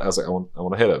want to what? I was like, I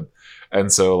want to hit him.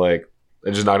 And so like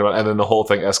I just knocked him out, and then the whole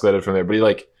thing escalated from there.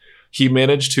 But he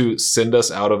managed to send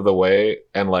us out of the way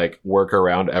and like work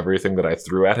around everything that I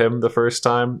threw at him the first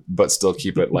time, but still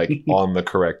keep it like on the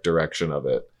correct direction of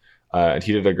it. And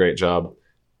he did a great job.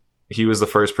 He was the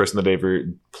first person that I ever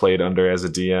played under as a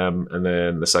DM. And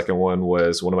then the second one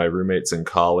was one of my roommates in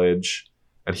college,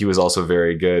 and he was also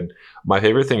very good. My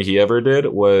favorite thing he ever did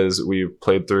was we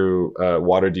played through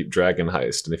Waterdeep Dragon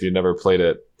Heist. And if you've never played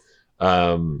it,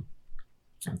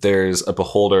 there's a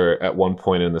beholder at one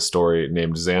point in the story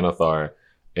named Xanathar,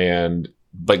 and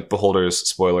like beholders,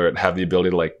 spoiler, have the ability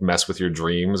to like mess with your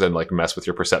dreams and like mess with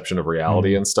your perception of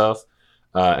reality and stuff.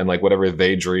 And like whatever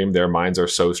they dream, their minds are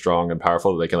so strong and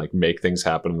powerful that they can like make things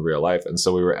happen in real life. And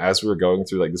so as we were going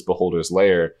through like this beholder's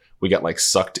lair, we got like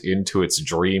sucked into its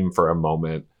dream for a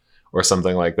moment or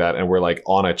something like that, and we're like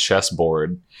on a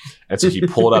chessboard, and so he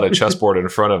pulled out a chessboard in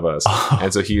front of us,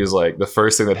 and so he was like, the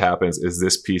first thing that happens is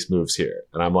this piece moves here,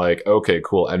 and I'm like, okay,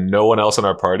 cool. And no one else in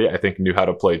our party I think knew how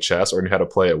to play chess or knew how to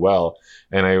play it well,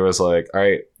 and I was like, all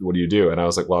right, what do you do? And I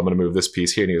was like, well, I'm gonna move this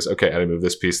piece here, and he goes, okay, and I move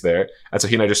this piece there. And so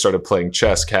he and I just started playing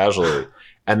chess casually,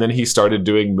 and then he started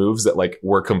doing moves that like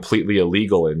were completely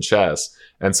illegal in chess.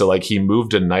 And so like he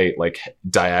moved a knight like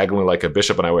diagonally like a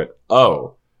bishop, and I went,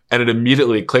 oh. And it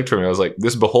immediately clicked for me. I was like,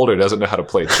 this beholder doesn't know how to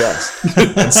play chess.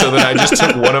 And so then I just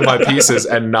took one of my pieces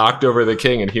and knocked over the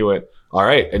king, and he went, all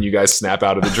right. And you guys snap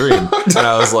out of the dream. And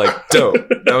I was like, dope.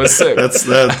 That was sick. That's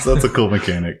a cool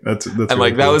mechanic. That's and really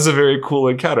like, cool. that was a very cool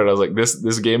encounter. And I was like,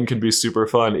 this game can be super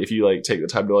fun if you like take the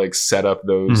time to like set up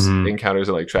those encounters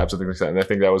and like traps and things like that. And I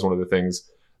think that was one of the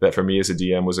things that for me as a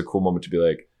DM was a cool moment to be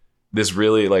like, this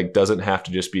really like doesn't have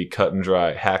to just be cut and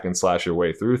dry, hack and slash your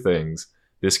way through things.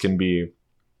 This can be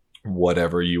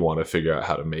whatever you want to figure out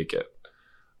how to make it.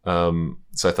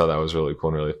 So I thought that was really cool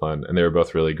and really fun, and they were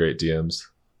both really great DMs.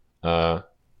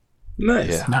 Nice.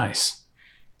 Yeah. Nice.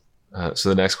 So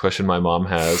the next question my mom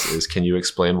has is, can you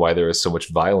explain why there is so much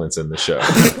violence in the show?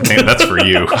 Man, that's for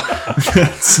you.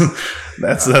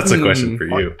 that's a question for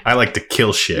you. I like to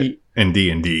kill shit in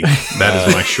D&D. That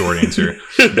is my short answer.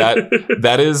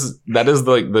 that is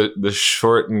like the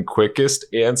short and quickest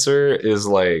answer is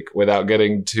like, without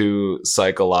getting too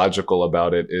psychological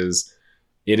about it, is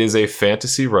it is a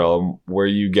fantasy realm where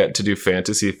you get to do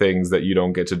fantasy things that you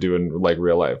don't get to do in like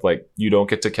real life. Like you don't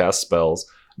get to cast spells.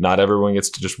 Not everyone gets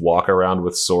to just walk around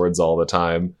with swords all the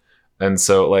time. And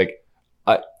so like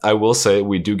I will say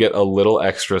we do get a little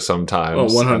extra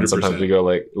sometimes. Oh, 100%. And sometimes we go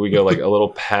like a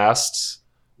little past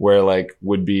where like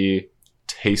would be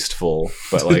tasteful,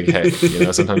 but like, hey, you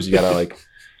know, sometimes you gotta like.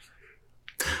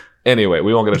 Anyway,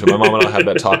 we won't get into it. My mom and I had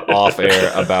that talk off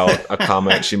air about a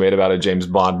comment she made about a James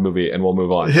Bond movie, and we'll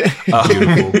move on.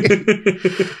 Beautiful.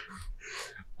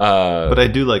 But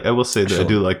I will say that Sure. I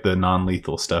do like the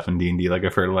non-lethal stuff in D&D. Like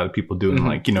I've heard a lot of people doing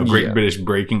like, you know, Great British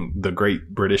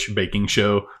Baking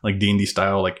Show, like D&D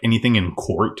style, like anything in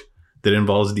court that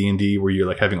involves D&D where you're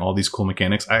like having all these cool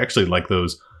mechanics. I actually like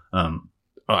those.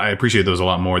 I appreciate those a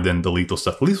lot more than the lethal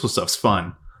stuff. The lethal stuff's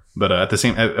fun, but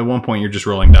at one point you're just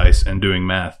rolling dice and doing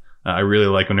math. I really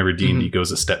like whenever D&D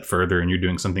goes a step further and you're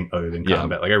doing something other than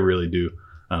combat. Like I really do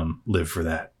live for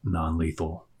that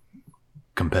non-lethal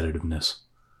competitiveness.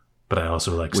 But I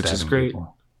also like Which is stabbing great.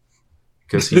 people.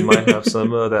 Because he might have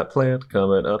some of that plant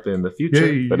coming up in the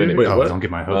future. But anyway, Wait, what? Don't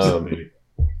get my hopes up, baby.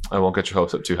 I won't get your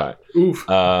hopes up too high. Oof.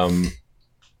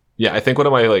 Yeah, I think one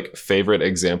of my like favorite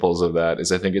examples of that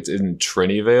is I think it's in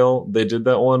Trinivale. They did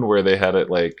that one where they had it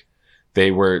like they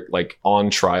were like on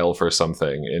trial for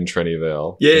something in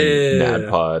Trinity-Vale. Yeah. in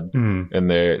NADPOD. Mm.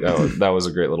 And that was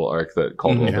a great little arc that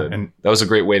Caldwell Yeah, did. and That was a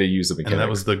great way to use the And mechanics. that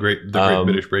was the great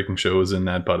British Breaking Show was in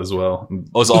NADPOD as well.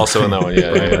 was also in that one.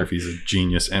 Yeah, Brian yeah. Murphy's a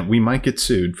genius, and we might get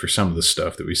sued for some of the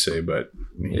stuff that we say, but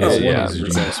he's, Oh, yeah. he's a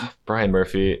genius. Brian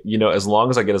Murphy. As long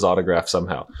as I get his autograph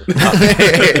somehow.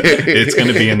 It's going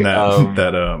to be in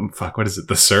that fuck. What is it?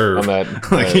 The serve. On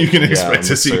that, Like you can yeah, expect on to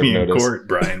the see serve me in notice. court,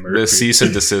 Brian Murphy. The cease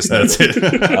and desist. That's it.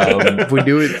 If we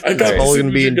do it, I got it's all the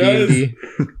gonna be in signature,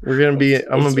 D&D.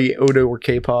 I'm gonna be Odo or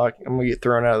K-Pop. I'm gonna get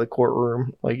thrown out of the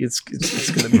courtroom. Like it's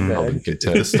gonna be bad. If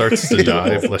this starts to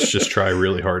dive, let's just try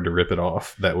really hard to rip it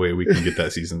off. That way we can get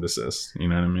that cease and desist. You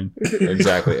know what I mean?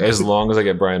 Exactly. As long as I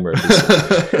get Brian Murphy.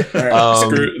 All right,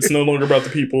 screw it. It's no longer about the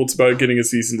people. It's about getting a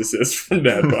cease and desist from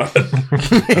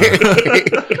NADPOD.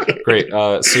 Great.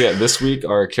 So yeah, this week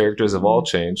our characters have all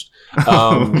changed.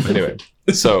 Anyway,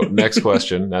 so next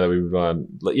question. Now that we move on,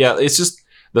 yeah, it's just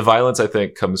the violence. I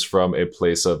think comes from a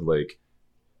place of like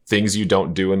things you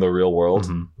don't do in the real world,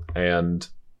 Mhm. and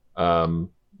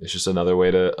it's just another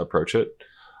way to approach it.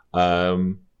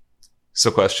 So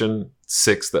question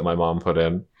 6 that my mom put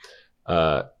in,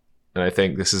 and I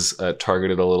think this is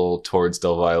targeted a little towards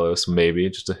Delvilos. Maybe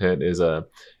just a hint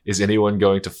is anyone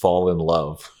going to fall in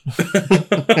love?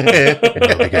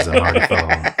 Yeah, because I'm already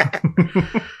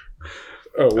falling.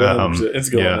 Oh, 100%. It's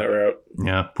going yeah. that route.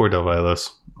 Yeah, poor Delvilos,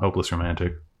 hopeless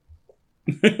romantic.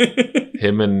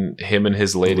 Him and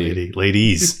his lady.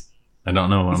 Ladies. I don't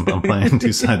know. I'm playing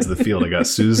two sides of the field. I got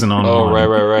Susan on Oh, one.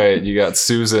 right. You got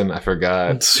Susan. I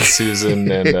forgot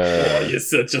Susan and Oh, you're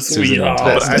such a Susan sweetheart. and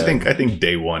But Tessa. I think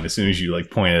day one, as soon as you like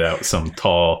pointed out some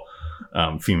tall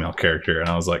female character, and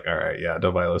I was like, all right, yeah,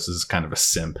 Delvilos is kind of a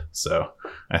simp. So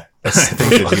I think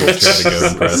that he would try to go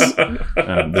impress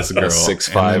this girl.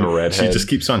 6'5" And then redhead. She just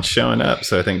keeps on showing up.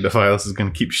 So I think Delvilos is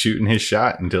going to keep shooting his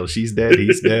shot until she's dead,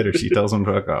 he's dead, or she tells him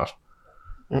to fuck off.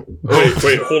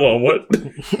 Wait, hold on. What?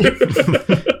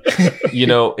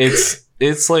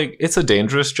 it's like it's a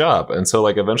dangerous job, and so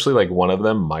like eventually like one of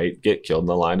them might get killed in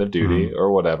the line of duty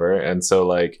or whatever, and so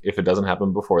like if it doesn't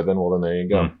happen before then, well then there you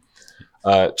go.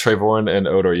 Trevorn and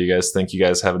Odor, you guys think you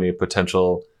guys have any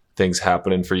potential things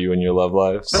happening for you in your love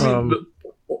lives?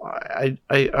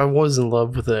 I was in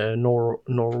love with a Norwal.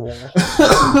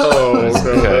 Oh, Okay.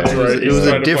 no, that's right. It He's was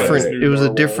trying a to find his different. new It was a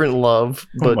Narwhal. different love,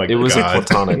 but my It was a God.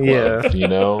 platonic Yeah.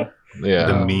 love, Yeah,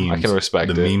 The memes, I can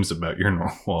respect the it. memes about your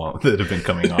Norwal that have been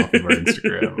coming off of our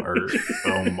Instagram are,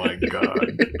 oh my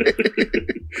god,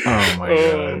 oh my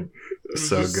god, It was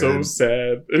so just good. so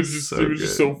sad. It was just So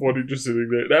just so funny just sitting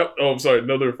there. I'm sorry.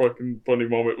 Another fucking funny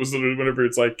moment was literally whenever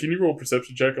it's like, can you roll a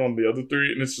perception check on the other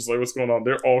 3? And it's just like, what's going on?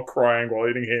 They're all crying while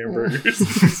eating hamburgers.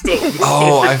 Still in the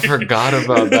Oh, I story. forgot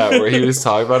about that. Where he was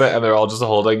talking about it, and they're all just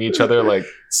holding each other like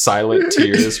silent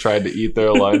tears, trying to eat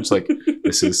their lunch. Like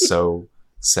this is so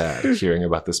sad hearing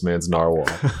about this man's narwhal.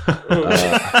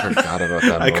 I forgot about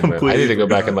that moment. I need to go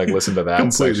back and like listen to that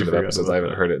Completely section of forgot episodes. about I haven't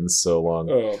that. heard it in so long.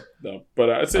 Oh no, but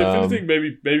I'd say if Um, anything,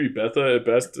 maybe Betha at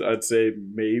best. I'd say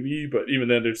maybe, but even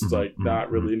then, there's like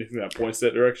not really anything that points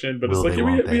that direction. But Will it's like they, yeah,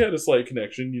 won't we they? had a slight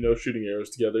connection, shooting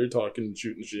arrows together, talking, and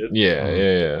shooting shit.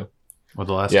 Yeah. Well,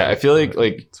 the last Yeah, I feel like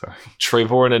sorry.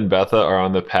 Trevorn and Betha are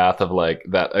on the path of like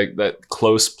that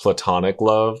close platonic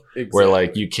love where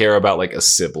like you care about like a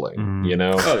sibling, Mhm. you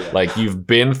know? Oh, yeah. Like you've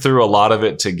been through a lot of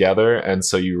it together, and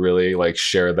so you really like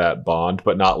share that bond,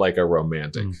 but not like a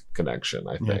romantic connection,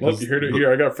 I think. Well, you heard it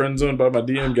here. I got friend zoned by my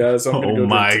DM guys. So I'm gonna Oh go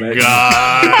my drink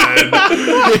tonight. god!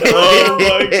 Oh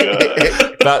my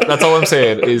god! That's all I'm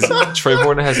saying is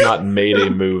Trevorn has not made a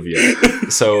move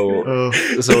yet. So Oh.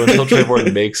 until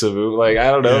Trevorn makes a move, like I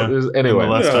don't know. Yeah. There's- Anyway,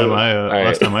 And the right.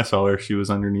 last time I saw her, she was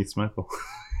underneath Smiffle.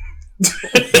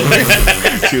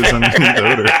 She was underneath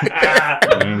Odor.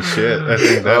 I mean, shit. I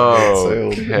think that Oh,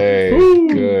 sailed. okay.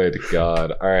 Good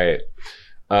God. All right.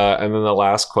 And then the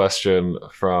last question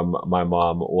from my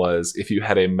mom was, if you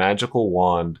had a magical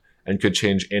wand and could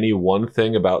change any one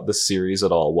thing about the series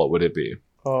at all, what would it be?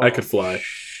 I could fly.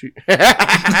 Shoot. Oh,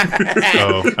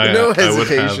 I No would have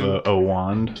hesitation. a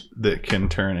wand that can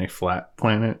turn a flat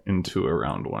planet into a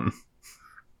round one.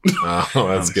 Oh,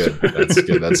 that's good. That's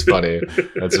good. That's funny.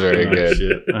 That's very Oh, good.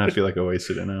 shit. I feel like I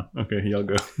wasted it now. Okay, y'all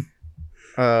go.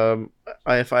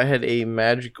 If I had a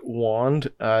magic wand,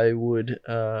 I would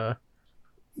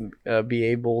be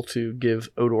able to give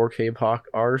Odor K-Pop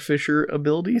our Fisher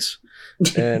abilities,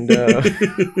 and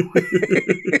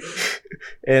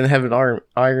and have an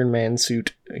Iron Man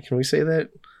suit. Can we say that?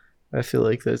 I feel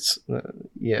like that's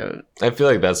yeah. I feel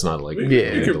like that's not like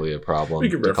Yeah. legally a problem we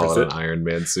could to call it reference an Iron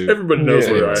Man suit. Everybody knows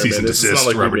Yeah. what Iron Cease Man and is. It's not desist,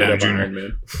 like Robert we made Downey up Jr. Iron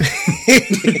Man.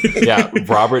 Yeah,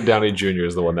 Robert Downey Jr.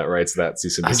 is the one that writes that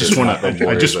cease and I desist. just want not the I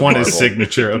lawyers just at want his Marvel.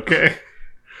 signature. Okay.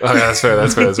 Okay, that's fair. I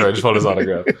just want his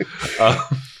autograph.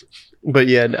 But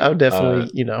yeah, I would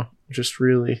definitely just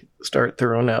really start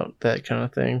throwing out that kind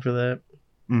of thing for that.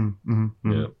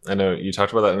 Yeah, I know you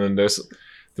talked about that, and then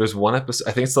there's one episode.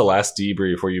 I think it's the last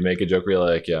debrief where you make a joke where you're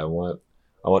like, "Yeah, I want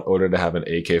Oda to have an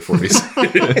AK-47."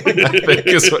 I think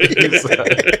is what you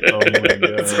said. Oh my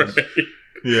god. That's right.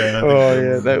 Yeah. I think Oh I yeah,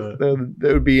 remember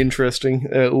that would be interesting.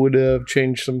 That would have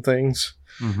changed some things.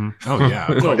 Mhm. Oh yeah.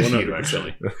 No, Quite a 100%. few,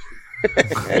 actually.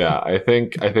 Yeah, I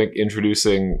think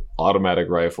introducing automatic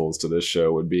rifles to this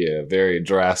show would be a very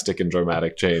drastic and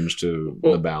dramatic change to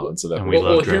Well, the balance of and everything. we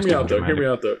love hear me drastic out and though. Hear dramatic. me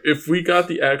out though. If we got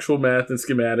the actual math and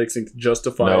schematics and could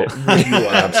justify No. it, would you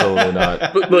like? Absolutely not.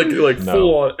 But like No.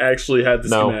 full on, actually had the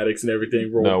No. schematics and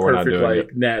everything rolled No, we're not perfect, doing like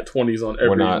nat 20s on every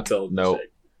We're not. intelligence No. check.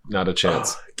 Not a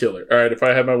chance. Ah, killer. All right, if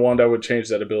I had my wand, I would change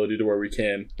that ability to where we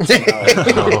can somehow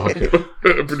Oh, okay.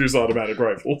 produce automatic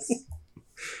rifles.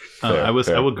 Fair, I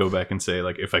fair. would go back and say,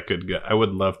 like, if I could get, I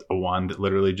would love a wand that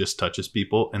literally just touches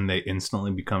people and they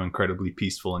instantly become incredibly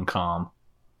peaceful and calm.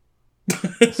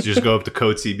 So just go up to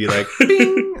Coatsy, be like,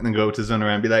 bing, and then go up to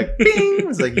Zonaran and be like, bing.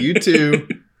 It's like, you two,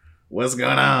 what's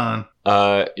going on?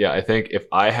 Yeah, I think if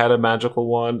I had a magical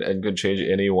wand and could change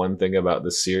any one thing about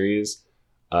the series,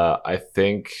 I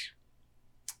think.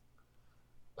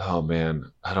 Oh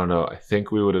man, I don't know. I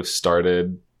think we would have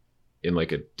started in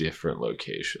like a different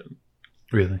location.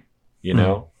 Really? You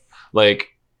know, like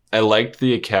I liked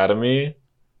the academy,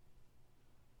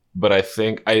 but I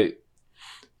think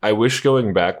I wish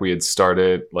going back we had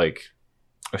started like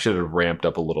I should have ramped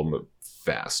up a little bit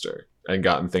faster and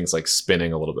gotten things like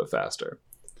spinning a little bit faster.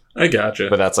 I gotcha.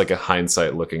 But that's like a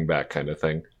hindsight looking back kind of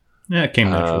thing. Yeah, it came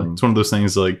naturally. It's one of those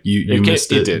things like you it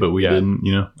missed it, did, but we yeah. didn't.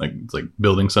 You know, like it's like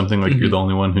building something. Like you're the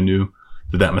only one who knew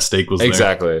that mistake was there.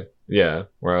 Exactly. Yeah.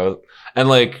 Where I was, and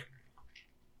like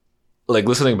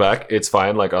listening back, it's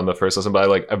fine. Like on the first listen,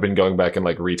 but I've been going back and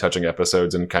like retouching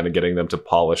episodes and kind of getting them to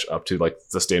polish up to like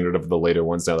the standard of the later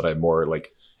ones now that I have more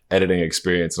like editing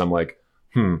experience. And I'm like,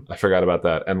 I forgot about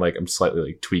that. And like I'm slightly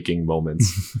like tweaking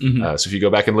moments. Mhm. So if you go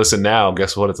back and listen now,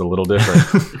 guess what? It's a little different.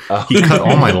 He cut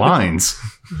all my lines.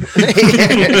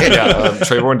 Yeah,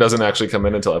 Trayvon doesn't actually come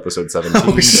in until episode 17.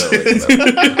 Oh, so, like,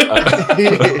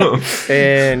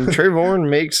 And Trayvon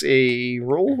makes a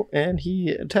roll and he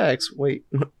attacks. Wait,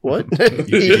 what? who is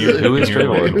You're, like,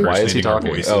 Trayvon? Why is he impersonating our talking?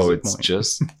 voices Oh, at it's point.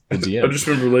 just the I DM. just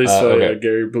been released by okay.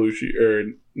 Gary Belushi, or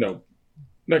no,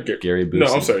 not Gary. Gary Busey. No,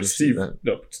 I'm sorry, Steve. That-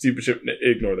 No, Steve Bishop.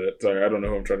 Ignore that. Sorry, I don't know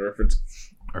who I'm trying to reference.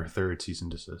 Our third cease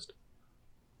and desist.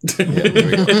 Yeah, there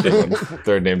we go. Good one.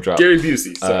 Third name drop. Gary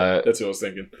Busey. Sorry, Uh, that's what I was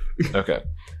thinking. Okay.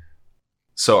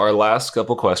 So our last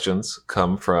couple questions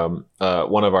come from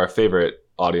one of our favorite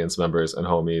audience members and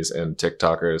homies and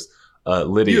TikTokers,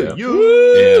 Lydia.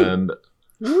 And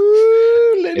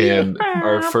Woo, Lydia. and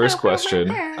our first question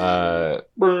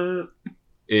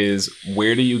is,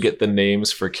 where do you get the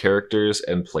names for characters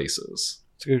and places?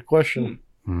 It's a good question.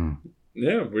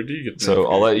 Yeah, where do you get? So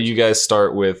I'll let you guys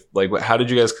start with how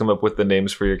did you guys come up with the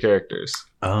names for your characters?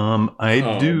 I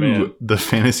Oh, do man. the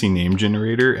fantasy name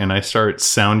generator, and I start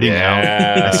sounding out.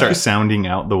 I start sounding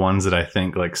out the ones that I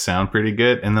think like sound pretty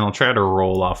good, and then I'll try to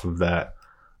roll off of that.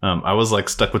 I was like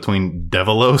stuck between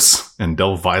Devilos and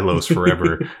Delvilos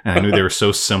forever, and I knew they were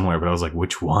so similar, but I was like,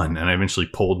 which one? And I eventually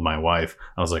polled my wife.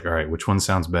 I was like, all right, which one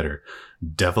sounds better,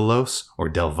 Devilos or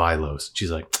Delvilos? She's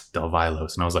like,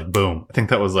 Delvilos, and I was like, boom. I think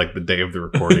that was like the day of the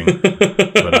recording.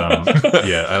 But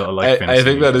yeah, I like. I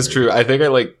think that is true. I think I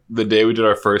like the day we did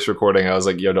our first recording. I was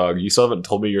like, "Yo, dog, you still haven't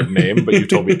told me your name, but you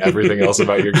told me everything else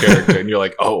about your character." And you're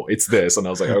like, "Oh, it's this," and I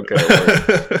was like,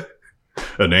 "Okay."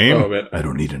 A name? Oh, man. I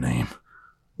don't need a name.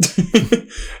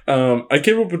 I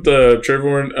came up with the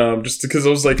Trayvon just because I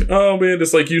was like, oh man,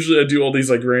 it's like usually I do all these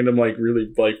like random like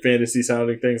really like fantasy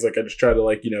sounding things. Like I just try to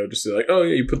like just say like, oh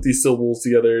yeah, you put these syllables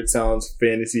together, it sounds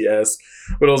fantasy esque.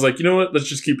 But I was like, you know what? Let's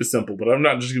just keep it simple. But I'm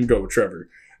not just gonna go with Trevor.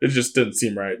 It just didn't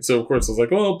seem right. So of course I was like,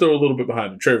 well, I'll throw a little bit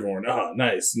behind it. Trayvon. Ah,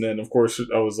 nice. And then of course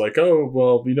I was like, oh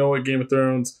well, you know what? Game of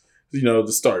Thrones. The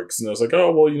Starks. And I was like,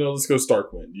 oh well, let's go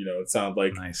Starkwind. It sounds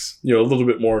like Nice. a little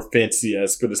bit more fantasy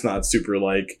esque, but it's not super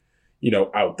like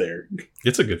out there.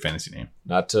 It's a good fantasy name.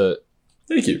 Not to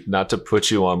Thank you. Not to put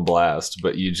you on blast,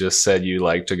 but you just said you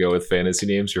like to go with fantasy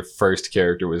names. Your first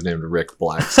character was named Rick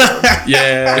Blackstone.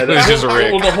 Yeah, It was just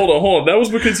Rick. Hold on. That was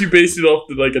because you based it off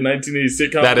like a 1980s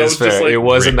sitcom. That is was just fair. like, It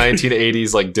was Rick. a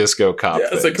 1980s like disco cop. Yeah,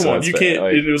 it's thing, like, come so on, that's you fair. can't.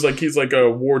 Like, It was like he's like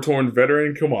a war-torn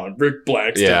veteran. Come on, Rick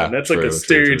Blackstone. Yeah, That's like true, a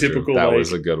true. stereotypical That like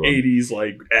was a good one. 80s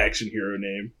like action hero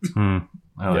name.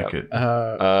 I like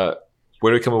it.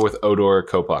 Where do we come up with Odor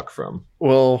Kopak from?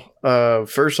 Well,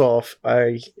 first off,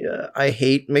 I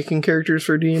hate making characters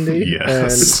for D&D.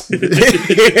 Yes. And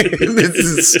this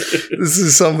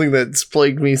is something that's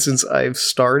plagued me since I've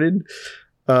started.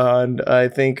 And I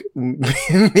think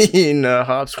me and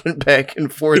Hops went back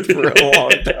and forth for a long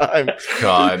time.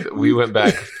 God, we went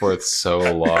back and forth so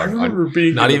I long. remember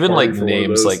being Not at a even party like for one of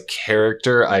names, those. like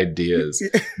character ideas.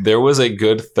 There was a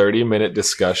good 30-minute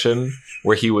discussion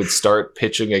where he would start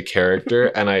pitching a character,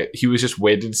 and he was just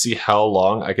waiting to see how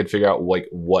long I could figure out like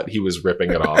what he was ripping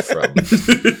it off from.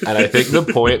 And I think the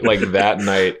point like that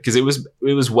night, because it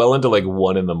was well into like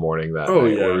 1 a.m. that Oh,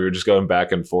 night, yeah. where we were just going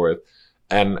back and forth,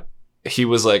 and he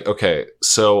was like, okay,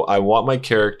 so I want my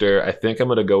character. I think I'm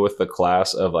going to go with the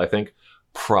class of, I think,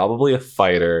 probably a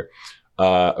fighter.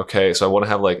 Okay, so I want to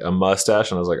have like a mustache.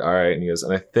 And I was like, all right. And he goes,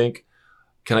 and I think,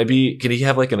 can he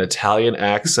have like an Italian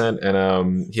accent?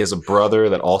 And he has a brother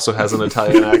that also has an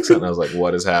Italian accent. And I was like,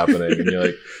 what is happening? And you're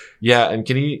like, yeah, and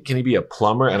can he be a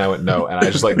plumber? And I went, no. And I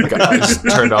just like, I just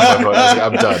turned off my phone. I was like,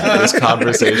 I'm done. This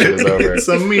conversation is over.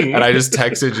 So me. And I just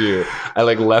texted you. I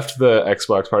like left the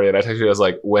Xbox party and I texted you. I was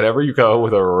like, whenever you come up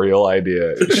with a real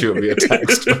idea, shoot me a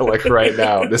text. But like right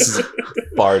now, this is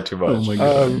far too much. Oh my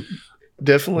god.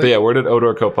 Definitely. But yeah, where did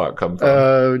Odor Kopak come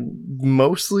from?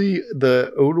 Mostly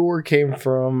the odor came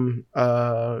from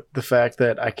the fact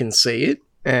that I can say it,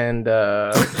 and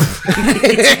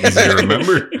Easy to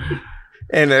remember.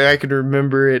 and I can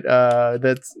remember it.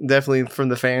 That's definitely from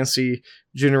the fantasy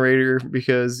generator,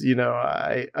 because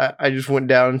I just went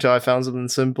down until I found something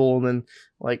simple, and then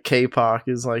like K-Pop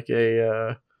is like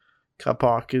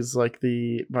Kapak is like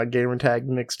my gamer tag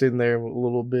mixed in there a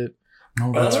little bit.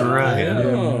 Oh, that's Oh, right. yeah. I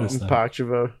didn't notice that.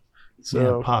 Pakcheva.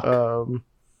 So, Yeah, Pak.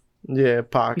 yeah,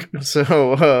 Pak.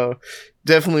 So,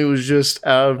 definitely was just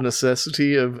out of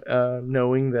necessity of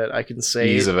knowing that I can say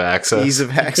Ease it. of access. Ease of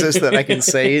access that I can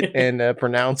say it and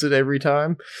pronounce it every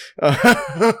time.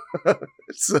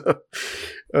 So,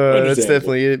 that's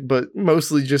definitely it. But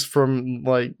mostly just from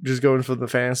like just going for the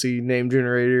fancy name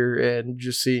generator and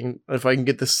just seeing if I can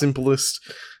get the simplest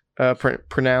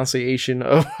pronunciation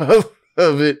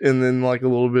of it, and then like a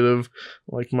little bit of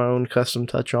like my own custom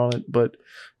touch on it. But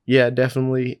yeah,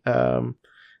 definitely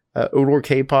Odor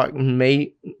K-Pop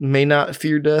may not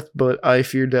fear death, but I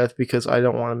fear death because I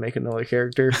don't want to make another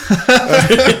character.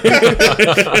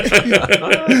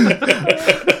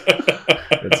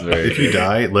 That's very If you good.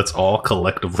 die, let's all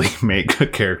collectively make a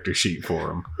character sheet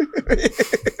for him.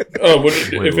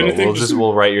 If anything,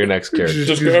 We'll write your next character.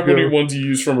 just grab any ones you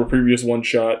used from a previous one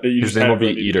shot that you His just name will have be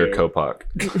ready to Eater go. Kopak.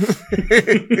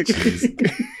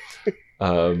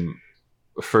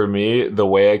 For me, the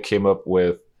way I came up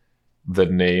with the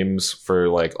names for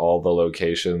like all the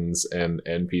locations and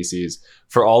NPCs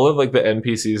for all of like the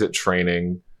NPCs at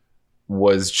training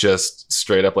was just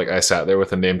straight up like I sat there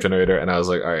with a name generator and I was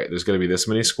like, all right, there's going to be this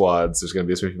many squads, there's going to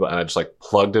be this many people, and I just like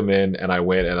plugged them in, and I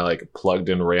went and I like plugged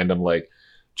in random like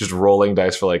just rolling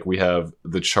dice for like, we have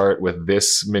the chart with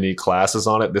this many classes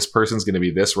on it, this person's going to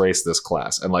be this race, this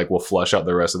class, and like we'll flush out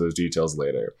the rest of those details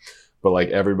later. But like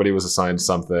everybody was assigned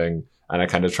something, and I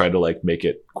kind of tried to like make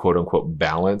it quote unquote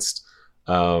balanced.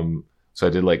 So I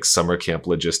did like summer camp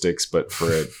logistics, but for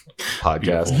a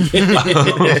podcast.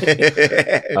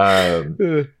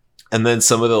 And then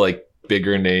some of the like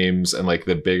bigger names and like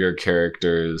the bigger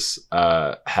characters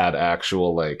had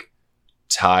actual like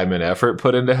time and effort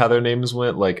put into how their names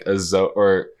went. Like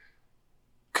or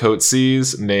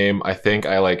Coetzee's name, I think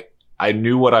I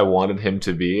knew what I wanted him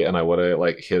to be and what I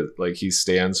like he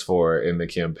stands for in the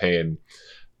campaign.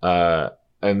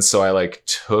 And so I like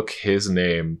took his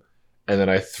name and then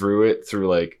I threw it through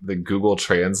like the Google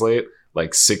Translate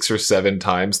like 6 or 7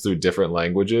 times through different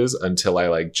languages until I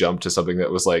like jumped to something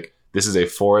that was like, this is a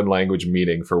foreign language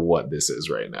meaning for what this is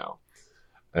right now.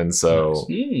 And so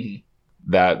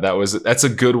that's a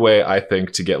good way, I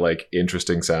think, to get like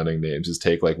interesting sounding names, is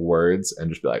take like words and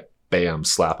just be like, bam,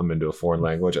 slap them into a foreign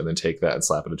language, and then take that and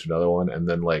slap it into another one, and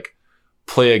then like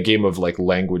play a game of like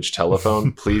language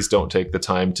telephone. Please don't take the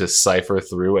time to cipher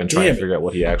through and try and figure out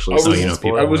what he actually stands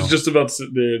for. I was just about to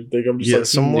sit there and think I'm just like,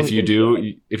 someone. If you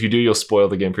do, you'll spoil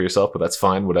the game for yourself, but that's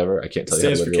fine. Whatever. I can't tell you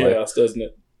how stands to for live your life. chaos, doesn't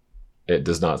it? It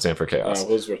does not stand for chaos.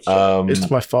 Oh, It's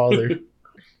my father.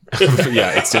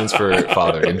 Yeah, it stands for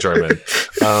father in German.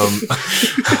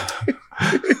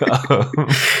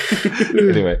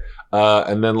 Anyway,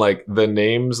 and then like the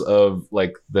names of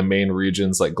like the main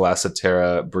regions like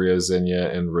Glaciatera,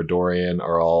 Briozinha, and Redorian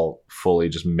are all fully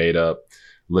just made up.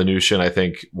 Lanusian, I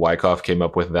think Wyckoff came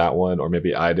up with that one, or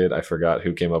maybe I did. I forgot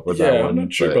who came up with that one. I'm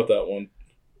not sure about that one.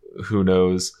 Who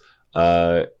knows?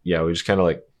 Yeah, we just kind of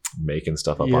like making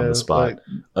stuff up on the spot. like-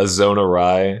 Azona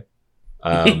Rai,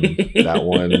 that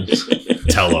one.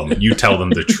 You tell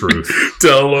them the truth.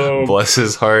 Tell him. Bless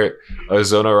his heart.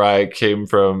 Azona Rai came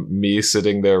from me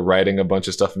sitting there writing a bunch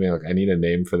of stuff and being like, I need a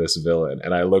name for this villain.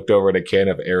 And I looked over at a can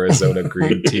of Arizona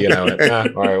green tea and I went,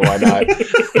 all right, why not?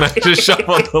 And I just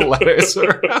shuffled the letters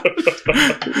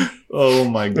around. Oh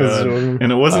my god! Azona.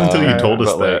 And it wasn't until you told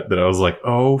us but, like- that I was like,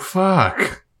 oh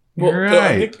fuck. Well, You're no, I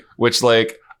right. think- Which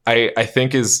like I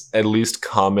think is at least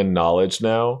common knowledge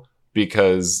now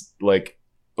because like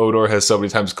Odor has so many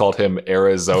times called him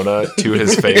Arizona to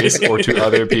his face or to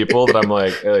other people that I'm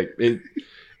like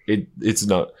it's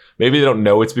not. Maybe they don't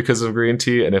know it's because of green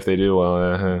tea, and if they do,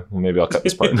 well, maybe I'll cut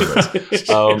this part.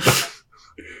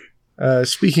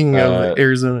 Speaking of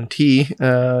Arizona tea,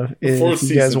 if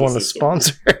you guys want to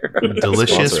sponsor,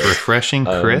 Delicious, Sponsor. refreshing,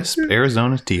 crisp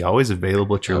Arizona tea, always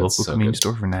available at your Oh, local it's so convenience good.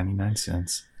 store for 99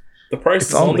 cents. The price it's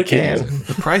is on the can. can.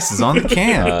 The price is on the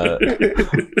can.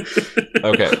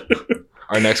 Okay.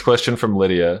 Our next question from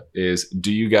Lydia is: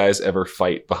 do you guys ever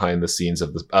fight behind the scenes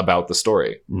about the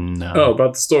story? No. Oh,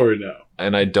 about the story now.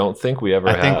 And I don't think we ever.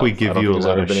 I think have. we I give don't you a think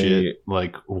lot there's of ever been any- shit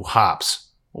like Hops.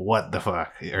 What the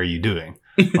fuck are you doing?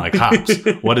 Like Hops,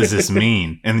 what does this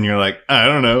mean? And then you're like, I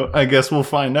don't know. I guess we'll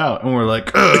find out. And we're like,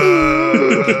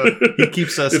 he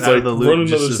keeps us It's out like, of the run loop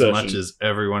just another as session. much as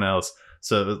everyone else.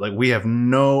 So like we have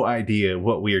no idea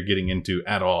what we are getting into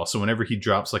at all. So whenever he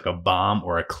drops like a bomb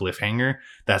or a cliffhanger,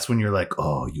 that's when you're like,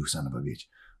 oh, you son of a bitch.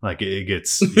 Like it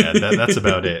gets, yeah, that's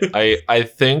about it. I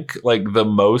think like the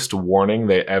most warning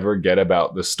they ever get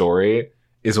about the story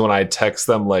is when I text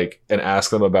them like and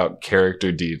ask them about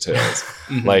character details.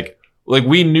 like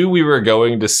we knew we were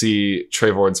going to see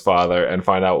Trevorn's father and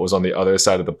find out what was on the other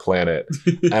side of the planet.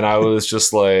 And I was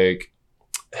just like,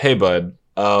 hey bud,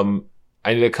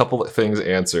 I need a couple of things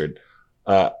answered.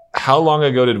 How long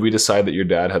ago did we decide that your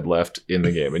dad had left in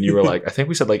the game? And you were like, I think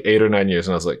we said like 8 or 9 years.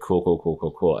 And I was like,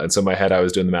 cool. And so in my head, I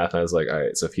was doing the math and I was like, all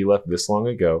right, so if he left this long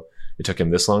ago, it took him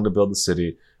this long to build the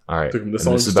city. All right. Took him this and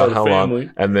long this to is about start how a long. family.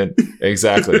 And then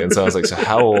exactly. And so I was like, so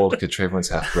how old could Trevorn's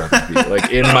half brother be?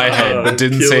 Like in my head, but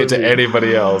didn't say it to Killing me.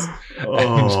 anybody else.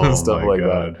 Oh, Stuff my like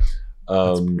God. that.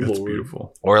 That's Lord.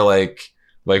 beautiful. Or like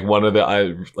one of the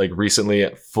I like recently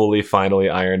finally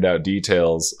ironed out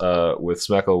details with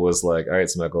Smeckle was like, all right,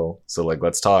 Smeckle, so like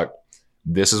let's talk.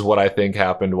 This is what I think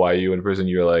happened while you in prison.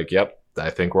 You're like, yep, I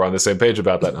think we're on the same page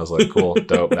about that. And I was like, cool,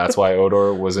 dope. That's why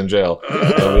Odor was in jail.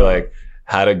 And we like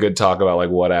had a good talk about like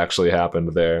what actually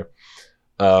happened there.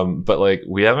 But like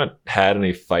we haven't had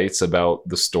any fights about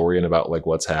the story and about like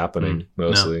what's happening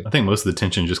mostly. No, I think most of the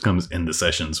tension just comes in the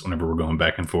sessions whenever we're going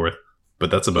back and forth.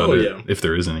 But that's about it, yeah. if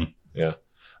there is any.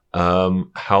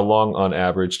 How long on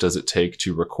average does it take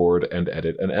to record and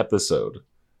edit an episode?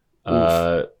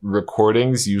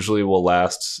 Recordings usually will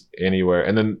last anywhere.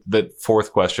 And then the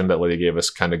fourth question that Lydia gave us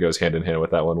kind of goes hand in hand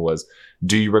with that one was,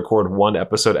 do you record one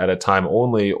episode at a time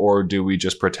only, or do we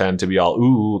just pretend to be all,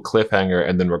 ooh, cliffhanger,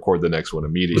 and then record the next one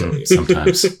immediately?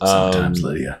 Sometimes, Um,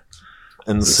 Lydia.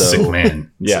 And It's so, a sick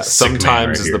man. It's yeah, a sick man sometimes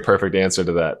right is here. the perfect answer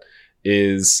to that.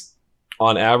 Is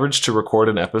on average to record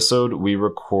an episode, we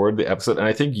record the episode, and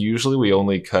I think usually we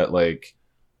only cut like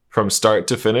from start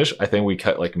to finish. I think we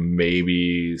cut like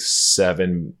maybe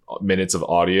 7 minutes of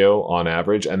audio on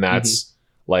average, and that's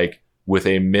like with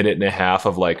a minute and a half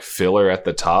of like filler at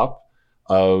the top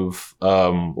of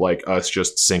like us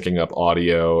just syncing up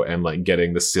audio and like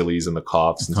getting the sillies and the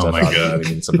coughs and Oh stuff my out. God. We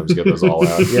can sometimes get those all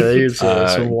out. yeah, there's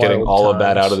some Getting wild all of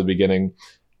that times. out of the beginning,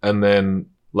 and then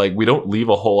like we don't leave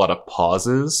a whole lot of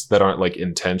pauses that aren't like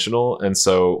intentional, and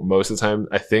so most of the time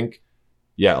I think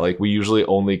like we usually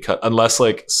only cut unless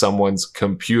like someone's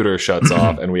computer shuts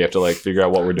off and we have to like figure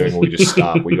out what we're doing and we just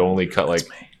stop. We only cut like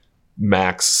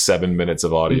max 7 minutes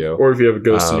of audio. Or if you have a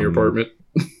ghost in your Um, apartment.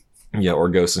 Yeah, or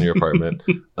ghosts in your apartment.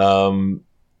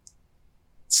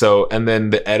 So, and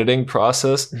then the editing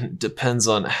process depends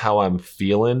on how I'm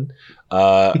feeling.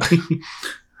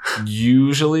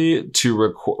 Usually to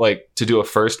record, like to do a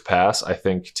first pass, I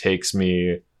think takes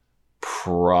me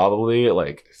probably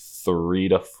like 3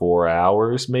 to 4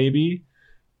 hours, maybe.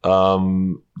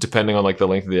 Depending on like the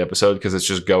length of the episode, because it's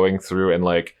just going through and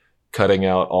like cutting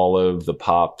out all of the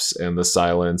pops and the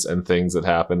silence and things that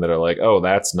happen that are like, oh,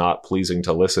 that's not pleasing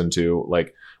to listen to.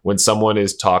 Like when someone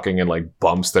is talking and like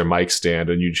bumps their mic stand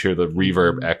and you hear the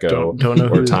reverb echo, Don't know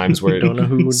or who, times where don't know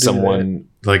who would someone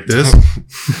Like this?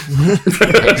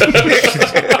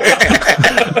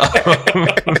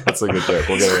 that's a good joke.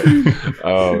 We'll get it.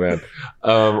 Oh man.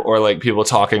 Or like people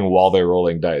talking while they're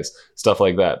rolling dice, stuff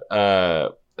like that.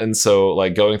 And so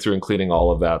like going through and cleaning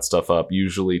all of that stuff up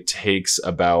usually takes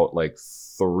about like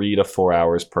 3 to 4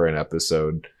 hours per an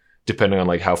episode, depending on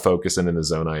like how focused and in the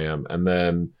zone I am. And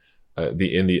then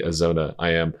in the Azona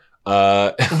I am.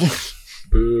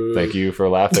 Thank you for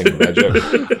laughing at that joke.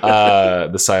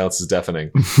 The silence is deafening.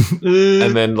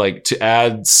 And then like to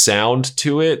add sound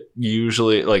to it,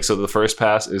 usually like, so the first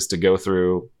pass is to go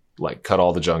through, like cut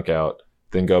all the junk out,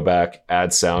 then go back,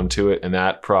 add sound to it. And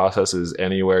that process is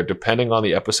anywhere, depending on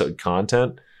the episode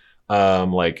content.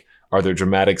 Like, are there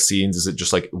dramatic scenes? Is it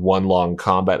just like one long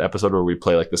combat episode where we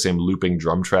play like the same looping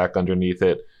drum track underneath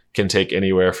it? Can take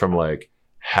anywhere from like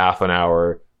half an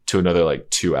hour to another like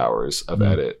 2 hours of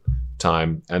edit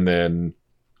time. And then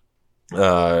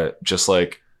just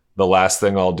like the last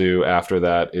thing I'll do after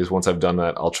that is once I've done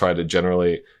that, I'll try to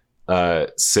generally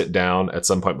sit down at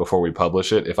some point before we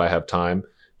publish it, if I have time,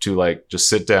 to like just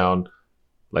sit down,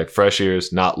 like fresh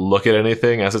ears, not look at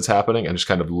anything as it's happening, and just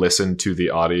kind of listen to the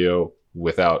audio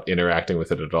without interacting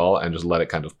with it at all, and just let it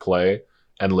kind of play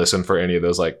and listen for any of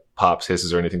those like pops,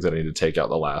 hisses, or anything that I need to take out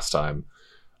the last time.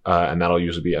 And that'll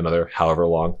usually be another however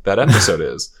long that episode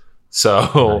is.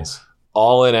 So Nice.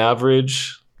 all in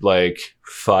average, like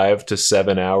 5 to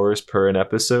 7 hours per an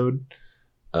episode.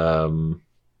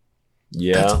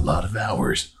 Yeah, That's a lot of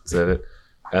hours. is that it?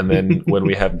 And then when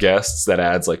we have guests, that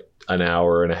adds like an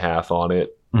hour and a half on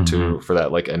it for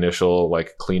that like initial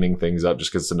like cleaning things up,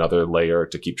 just because it's another layer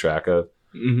to keep track of.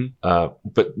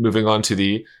 But moving on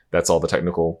to that's all the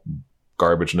technical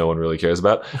garbage no one really cares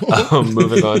about.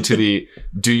 Moving on to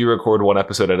do you record one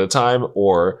episode at a time,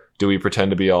 or do we pretend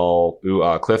to be all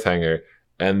cliffhanger?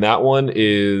 And that one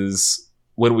is,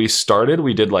 when we started,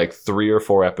 we did like 3 or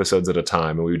 4 episodes at a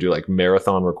time, and we would do like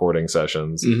marathon recording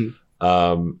sessions.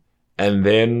 And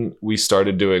then we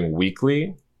started doing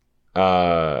weekly.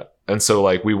 And so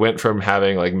like we went from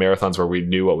having like marathons where we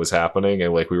knew what was happening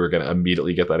and like we were going to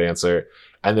immediately get that answer.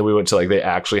 And then we went to like, they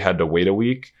actually had to wait a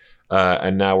week.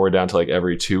 And now we're down to like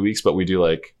every 2 weeks, but we do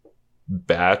like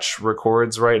batch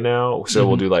records right now. So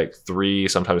we'll do like 3,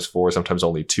 sometimes 4, sometimes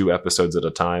only 2 episodes at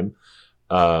a time.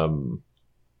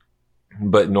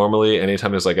 But normally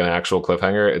anytime there's like an actual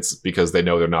cliffhanger, it's because they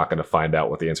know they're not going to find out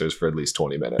what the answer is for at least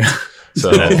 20 minutes.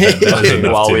 So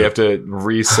while we have to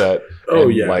reset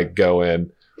and like go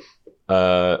in.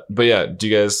 But yeah, do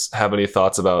you guys have any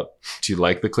thoughts about, do you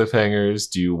like the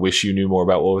cliffhangers? Do you wish you knew more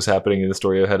about what was happening in the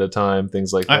story ahead of time?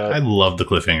 Things like that? I love the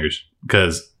cliffhangers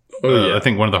because I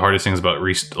think one of the hardest things about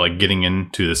like getting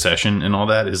into the session and all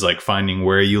that is like finding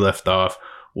where you left off,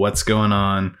 what's going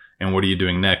on, and what are you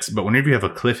doing next. But whenever you have a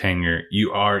cliffhanger,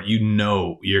 you're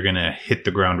going to hit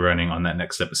the ground running on that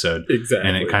next episode. Exactly.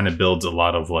 And it kind of builds a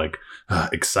lot of like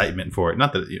excitement for it.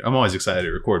 Not that I'm always excited to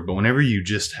record, but whenever you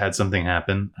just had something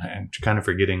happen, I'm kind of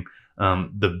forgetting.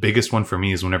 The biggest one for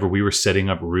me is whenever we were setting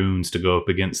up runes to go up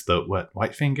against the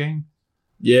Whitefang gang?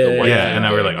 Yeah. And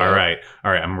I were like, all right,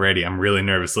 I'm ready. I'm really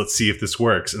nervous. Let's see if this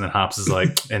works. And then Hops is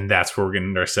like, and that's where we're getting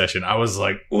into our session. I was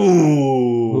like,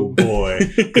 ooh, boy.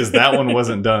 Because that one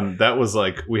wasn't done. That was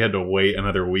like, we had to wait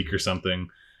another week or something.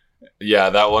 Yeah,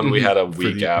 that one we had a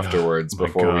week afterwards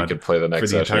before we could play the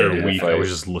next For the session. entire week, I was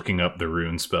just looking up the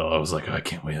rune spell. I was like, I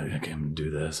can't wait. I can't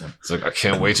do this. And It's like, I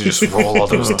can't wait to just roll all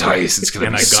those dice. It's going to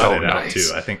and be I got so it out nice.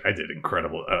 too. I think I did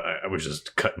incredible. I was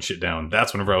just cutting shit down.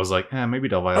 That's whenever I was like, maybe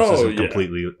Delvios isn't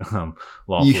completely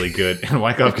lawfully good. And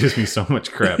Wyckoff gives me so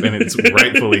much crap, and it's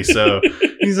rightfully so.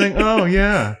 He's like, oh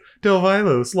yeah,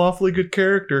 Delvios, lawfully good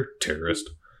character, terrorist.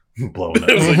 Blowing up,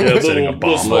 setting a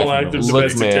bomb. Small act of Look,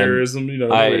 domestic man, terrorism,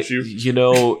 no issue.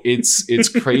 It's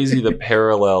crazy the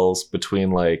parallels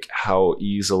between like how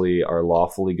easily our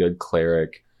lawfully good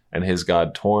cleric and his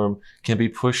god Torm can be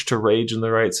pushed to rage in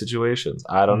the right situations.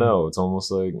 I don't know. It's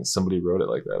almost like somebody wrote it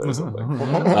like that or something.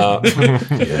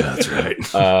 Yeah, that's right.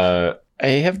 I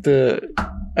have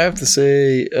to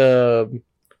say,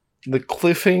 the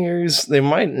cliffhangers, they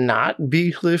might not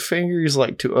be cliffhangers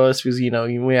like to us because you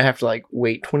may have to like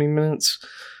wait 20 minutes,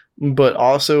 but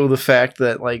also the fact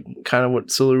that like kind of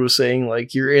what Siller was saying,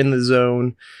 like you're in the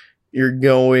zone, you're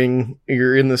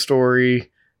in the story,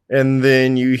 and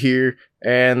then you hear,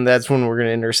 and that's when we're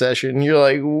gonna enter session. You're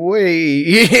like, wait,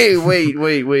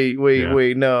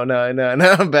 no,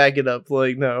 back it up.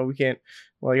 Like, no, we can't.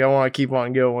 Like, I want to keep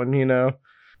on going,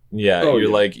 Yeah, you're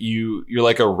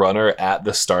like a runner at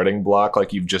the starting block,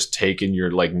 like you've just taken your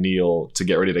like kneel to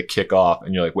get ready to kick off,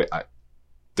 and you're like, wait,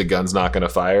 the gun's not going to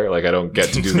fire. Like, I don't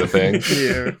get to do the thing.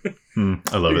 Yeah.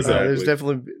 I love it.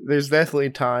 Exactly. There's definitely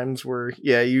times where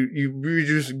you're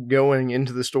just going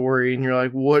into the story and you're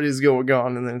like, what is going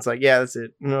on? And then it's like, yeah, that's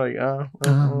it. And you're like,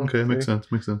 Okay, makes sense.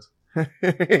 I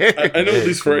know at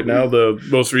least for right now, the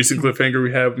most recent cliffhanger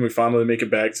we have when we finally make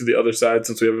it back to the other side,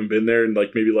 since we haven't been there in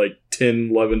like maybe like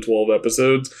 10, 11, 12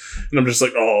 episodes. And I'm just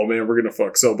like, oh man, we're going to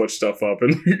fuck so much stuff up.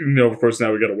 And, of course,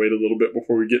 now we got to wait a little bit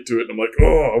before we get to it. And I'm like,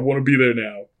 oh, I want to be there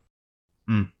now.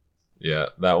 Yeah,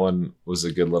 that one was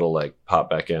a good little like pop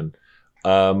back in.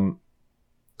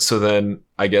 So then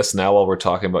I guess now while we're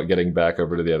talking about getting back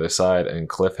over to the other side and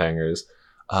cliffhangers,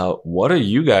 what are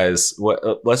you guys?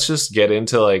 Let's just get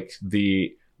into like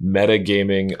the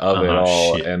metagaming of it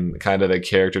all and kind of the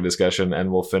character discussion,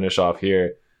 and we'll finish off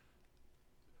here.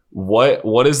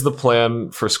 What is the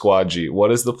plan for Squad G?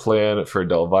 What is the plan for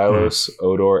Delvilos,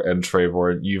 Odor, and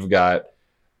Trayvon? You've got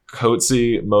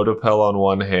Coetzee, Motopel on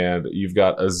one hand, you've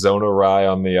got Azona Rai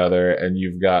on the other, and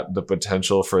you've got the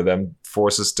potential for them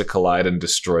forces to collide and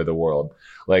destroy the world.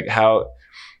 Like, how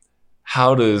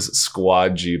does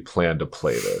Squad G plan to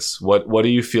play this? What do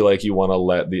you feel like you want to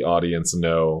let the audience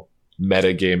know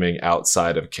metagaming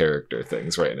outside of character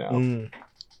things right now?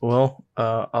 Well,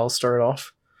 I'll start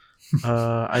off.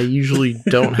 I usually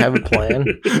don't have a plan.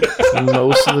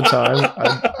 Most of the time,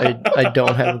 I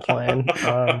don't have a plan.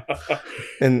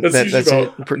 And that's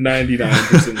about it.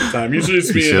 99% of the time. Usually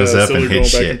it's me and Silly going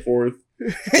back and forth.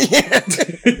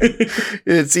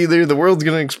 It's either the world's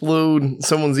gonna explode,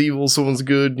 someone's evil, someone's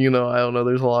good. I don't know.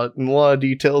 There's a lot of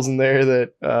details in there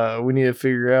that we need to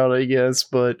figure out, I guess.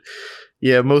 But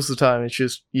yeah, most of the time it's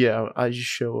just I just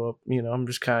show up. I'm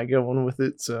just kind of going with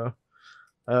it. So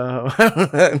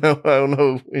I don't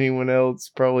know if anyone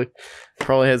else probably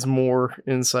has more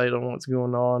insight on what's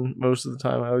going on most of the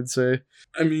time, I would say.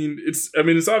 I mean, it's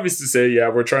obvious to say,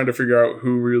 we're trying to figure out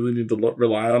who we really need to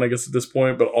rely on, I guess, at this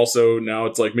point. But also now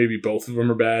it's like maybe both of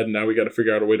them are bad, and now we got to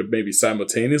figure out a way to maybe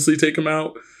simultaneously take them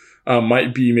out.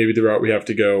 Might be maybe the route we have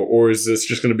to go, or is this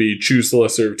just going to be choose the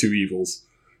lesser of two evils?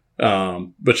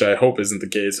 Which I hope isn't the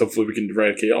case. Hopefully we can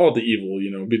eradicate all the evil,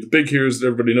 be the big heroes that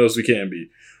everybody knows we can be.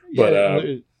 But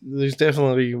there's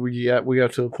definitely we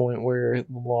got to a point where a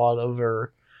lot of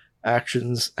our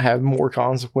actions have more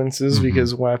consequences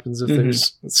because what happens if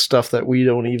there's stuff that we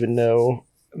don't even know?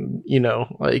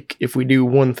 Like if we do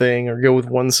one thing or go with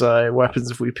one side, what happens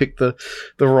if we pick the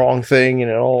wrong thing and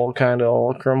it all kind of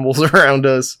all crumbles around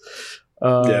us?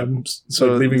 So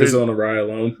like leaving Azona Rai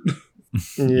alone.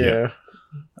 Yeah.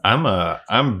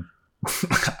 I'm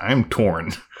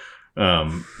torn.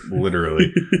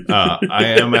 Literally.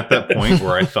 I am at that point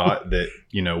where I thought that,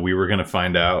 we were going to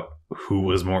find out who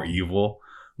was more evil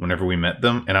whenever we met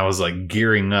them. And I was like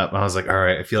gearing up. I was like, all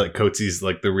right, I feel like Coetzee's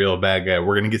like the real bad guy.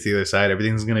 We're going to get to the other side.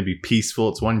 Everything's going to be peaceful.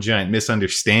 It's one giant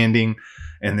misunderstanding.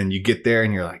 And then you get there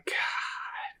and you're like, God,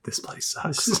 this place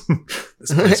sucks.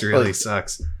 This place really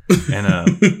sucks. And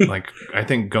I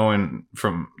think going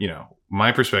from,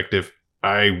 my perspective,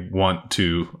 I want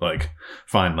to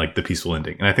find the peaceful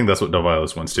ending. And I think that's what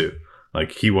Delvilos wants too.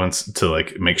 He wants to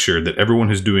make sure that everyone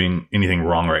who's doing anything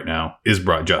wrong right now is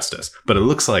brought justice. But it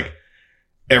looks like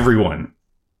everyone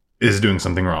is doing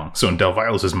something wrong. So in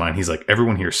Delvilos' mind, he's like,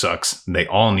 everyone here sucks. They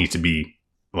all need to be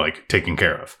taken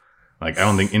care of. I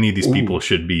don't think any of these people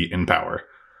should be in power.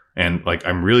 And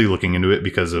I'm really looking into it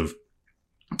because of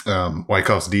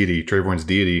Wyckoff's deity, Trayvon's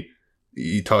deity,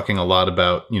 talking a lot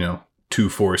about, two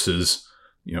forces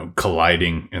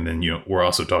colliding, and then we're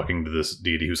also talking to this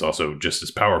deity who's also just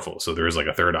as powerful. So there is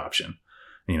a third option.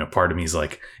 Part of me is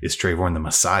like, is Trayvon the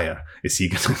Messiah? Is he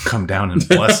going to come down and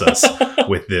bless us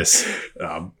with this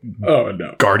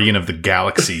guardian of the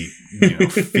galaxy,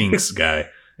 Sphinx guy?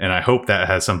 And I hope that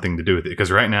has something to do with it,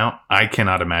 because right now I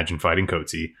cannot imagine fighting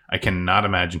Coetzee. I cannot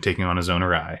imagine taking on Azona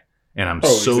Rai, and I'm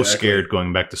scared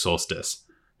going back to Solstice,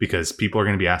 because people are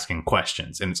going to be asking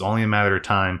questions, and it's only a matter of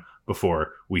time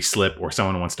before we slip or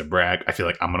someone wants to brag. I feel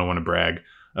like I'm going to want to brag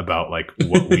about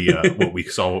what we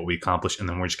saw, what we accomplished, and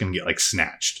then we're just going to get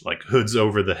snatched, hoods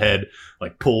over the head,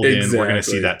 pulled in. We're going to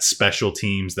see that special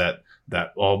teams, that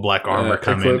all black armor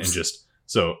come in, and just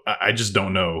so I just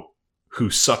don't know who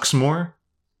sucks more.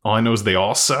 All I know is they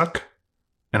all suck,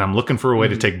 and I'm looking for a way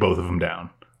to take both of them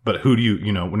down. But who do you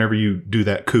whenever you do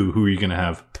that coup, who are you going to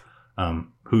have?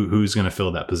 Who's going to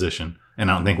fill that position? And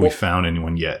I don't think we've found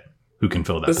anyone yet who can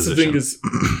fill that position. The thing is,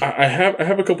 I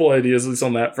have a couple ideas, at least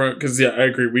on that front, because I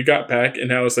agree. We got back, and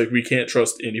now it's we can't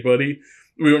trust anybody.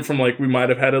 We went from we might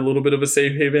have had a little bit of a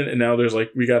safe haven, and now there's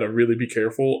we got to really be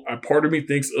careful. Part of me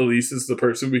thinks Elise is the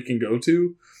person we can go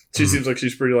to. She seems like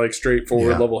she's pretty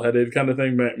straightforward, level-headed kind of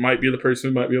thing. Might be the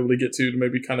person we might be able to get to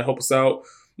maybe kind of help us out.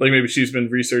 like maybe she's been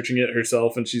researching it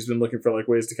herself and she's been looking for like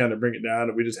ways to kind of bring it down,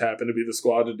 and we just happen to be the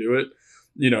squad to do it.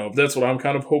 That's what I'm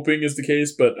kind of hoping is the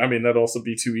case. But I mean, that'd also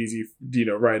be too easy,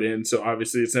 right in. So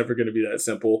obviously, it's never going to be that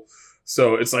simple.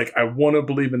 So it's like I want to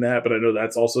believe in that, but I know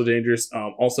that's also dangerous.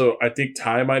 Also, I think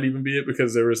Thai might even be it,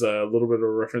 because there was a little bit of a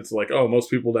reference to like, oh, most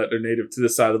people that are native to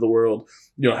this side of the world,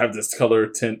 have this color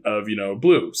tint of,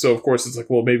 blue. So of course it's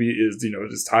like, well, maybe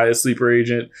is Thai a sleeper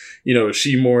agent? Is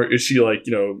she like,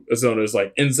 Azona's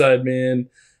like inside man?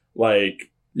 Like,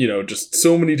 just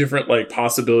so many different like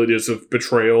possibilities of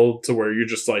betrayal, to where you're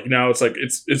just like, now it's like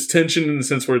it's tension in the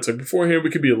sense where it's like beforehand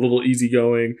we could be a little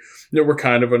easygoing. We're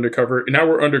kind of undercover, and now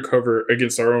we're undercover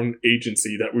against our own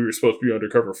agency that we were supposed to be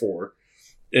undercover for.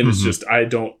 And it's just I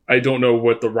don't know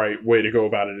what the right way to go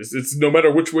about it is. It's no matter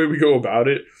which way we go about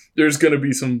it, there's gonna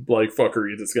be some like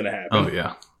fuckery that's gonna happen.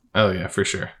 Oh yeah, for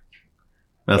sure.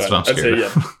 That's what I'm scared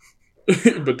of.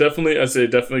 But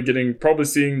definitely probably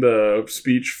seeing the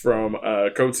speech from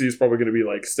Coetzee is probably going to be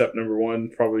like step number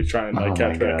one. Probably try and like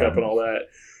catch back up and all that,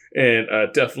 and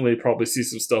definitely probably see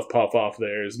some stuff pop off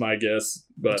there is my guess.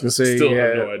 But still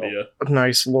have no idea. A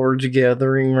nice Lord's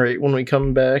gathering right when we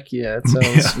come back. Yeah, it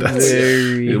sounds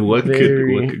what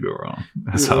could go wrong?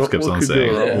 That's how it keeps on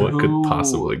saying. What could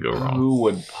possibly go wrong? Who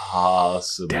would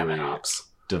possibly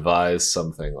devise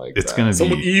something like it's that? Gonna be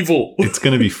someone evil. It's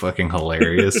gonna be fucking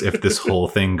hilarious if this whole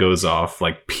thing goes off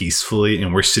like peacefully,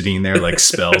 and we're sitting there like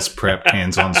spells prepped,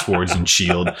 hands on swords and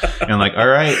shield, and like, all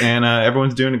right, and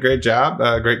everyone's doing a great job,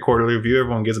 great quarterly review,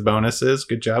 everyone gets bonuses,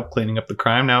 good job cleaning up the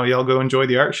crime, now y'all go enjoy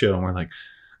the art show. And we're like,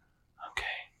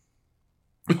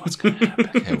 okay, what's gonna happen?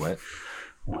 Okay,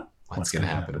 what's gonna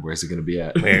happen? Where's he gonna be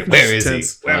at? Where is he?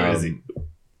 Where is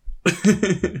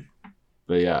he?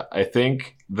 But yeah, I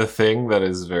think the thing that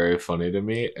is very funny to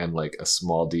me, and like a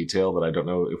small detail that I don't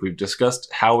know if we've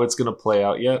discussed how it's going to play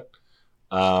out yet,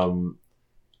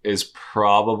 is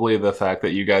probably the fact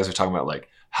that you guys are talking about like,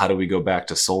 how do we go back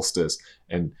to Solstice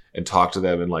and talk to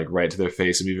them and like right to their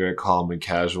face and be very calm and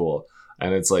casual.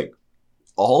 And it's like,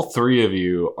 all three of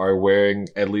you are wearing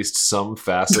at least some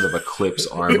facet of Eclipse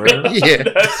armor. Yeah,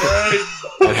 that's right.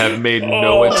 And have made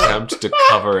no attempt to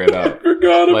cover it up. I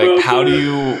forgot about like, how that. do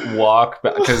you walk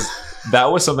back? Because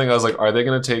that was something I was like, are they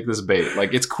going to take this bait?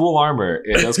 Like, it's cool armor.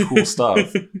 It does cool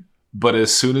stuff. But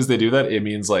as soon as they do that, it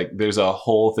means like there's a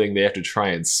whole thing they have to try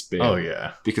and spin. Oh,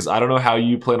 yeah. Because I don't know how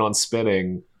you plan on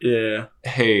spinning. Yeah.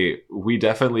 Hey, we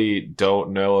definitely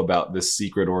don't know about this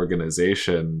secret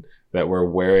organization that we're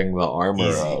wearing the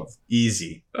armor of.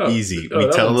 Easy. We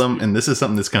tell them, and this is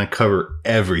something that's going to cover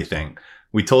everything.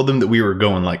 We told them that we were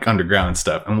going like underground and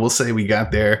stuff, and we'll say we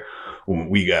got there,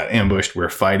 we got ambushed, we're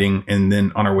fighting, and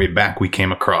then on our way back we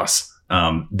came across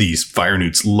these fire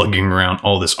newts lugging around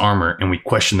all this armor, and we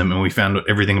questioned them, and we found out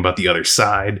everything about the other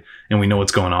side, and we know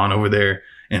what's going on over there,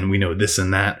 and we know this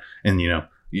and that, and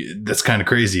that's kind of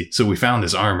crazy. So we found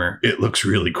this armor, it looks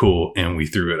really cool, and we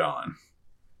threw it on.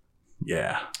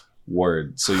 Yeah.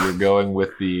 Word. So you're going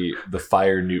with the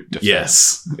fire newt defense.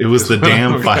 Yes, it was the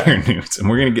damn fire newts, and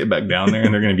we're gonna get back down there,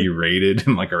 and they're gonna be raided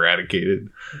and like eradicated.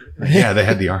 Yeah, they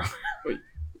had the armor.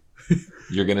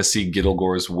 You're gonna see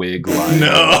Gittlegor's wig lying in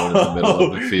the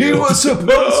middle of the field. He was supposed to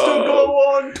go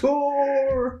on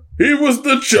tour. He was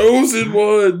the chosen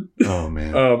one. Oh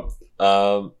man.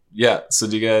 Yeah. So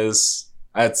do you guys?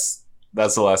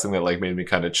 That's the last thing that like made me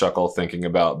kind of chuckle thinking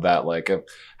about that. Like,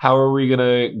 how are we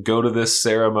gonna go to this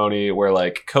ceremony where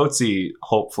like Coetzee,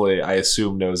 hopefully, I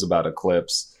assume, knows about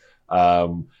Eclipse.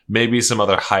 Maybe some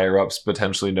other higher ups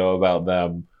potentially know about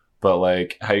them. But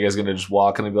like, how you guys gonna just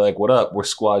walk in and be like, "What up? We're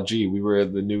Squad G. We were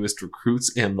the newest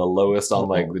recruits and the lowest on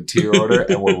like the tier order,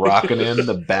 and we're rocking in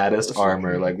the baddest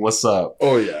armor. Like, what's up?"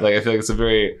 Oh yeah. Like, I feel like it's a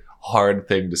very hard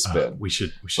thing to spin. We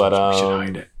should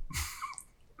hide it.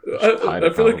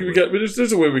 I feel like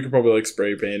there's a way we could probably like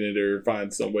spray paint it or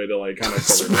find some way to like kind of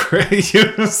spray paint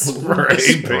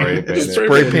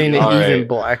it All even right.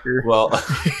 blacker. Well,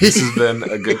 this has been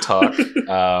a good talk.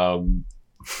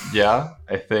 Yeah,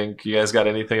 I think you guys got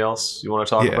anything else you want to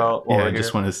talk about? Yeah, I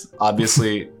just want to.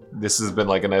 Obviously, this has been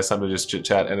like a nice time to just chit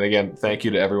chat. And again, thank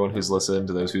you to everyone who's listened,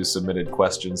 to those who submitted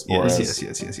questions for us.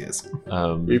 Yes.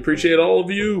 We appreciate all of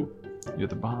you. You're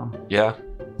the bomb. Yeah.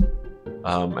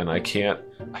 And I can't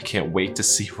wait to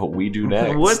see what we do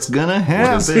next. What's gonna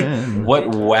happen? What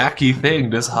wacky thing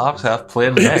does Hops have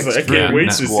planned next? I can't wait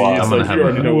to see. It's like you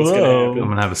already know what's gonna happen. I'm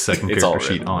gonna have a second character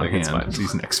sheet on hand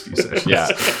these next few sessions.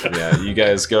 Yeah. You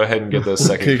guys go ahead and get those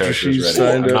second characters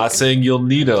ready. I'm not saying you'll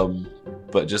need them,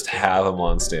 but just have them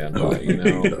on standby. You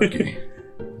know. Okay.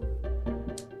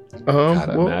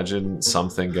 God, well, imagine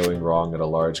something going wrong at a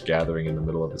large gathering in the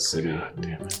middle of a city.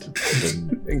 Damn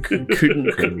it.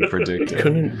 Couldn't predict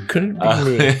it. couldn't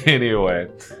be me. Anyway,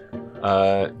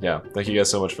 yeah. Thank you guys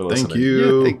so much for listening.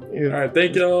 Thank you. All right,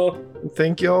 thank y'all.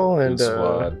 Thank y'all, and Good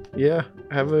squad. yeah,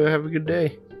 have a good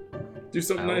day. Do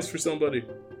something nice for somebody.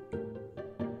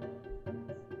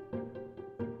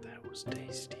 That was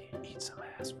tasty. Eat some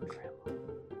ass for grandma.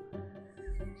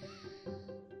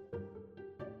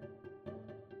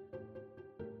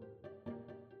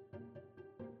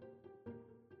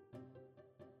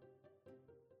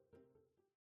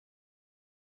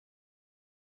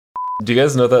 Do you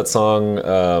guys know that song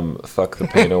 "Fuck the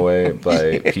Pain Away"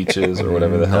 by Peaches or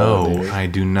whatever the hell? No, I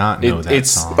do not know that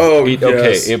it's song. Oh, okay.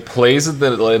 yes. It plays in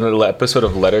an episode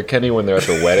of Letterkenny when they're at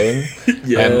the wedding.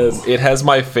 Yes. And it has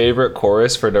my favorite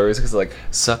chorus for no reason because like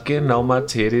sucking on my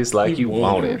titties like you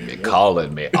wanted me,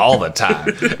 calling me all the time.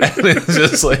 And it's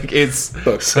just like it's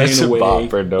Fuck such pain a away. bop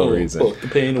for no reason. Fuck the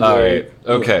pain away. All right,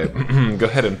 okay. Go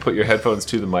ahead and put your headphones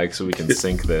to the mic so we can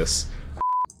sync this.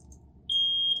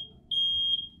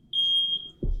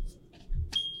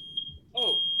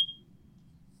 Oh.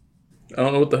 I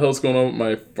don't know what the hell's going on with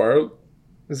my fire.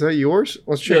 Is that yours?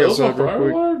 Let's check Yeah, it that's my out real fire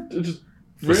quick. alarm. It just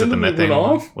Was it the randomly methane went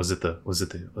one? off. Was it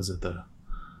the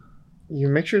You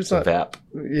make sure it's The not. VAP.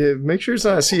 Yeah, make sure it's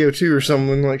not CO2 or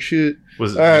something like shit.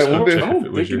 was it All right, just- we'll I do- if don't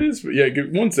it was think your- it is. But yeah, give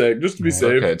 1 sec, just to be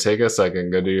safe. Okay, take a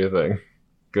second. Go do your thing.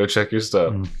 Go check your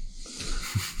stuff. Mm.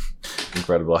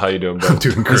 Incredible. How you doing, bro? I'm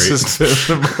doing great. This has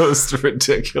been the most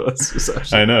ridiculous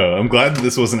reception. I know. I'm glad that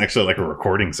this wasn't actually like a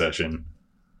recording session.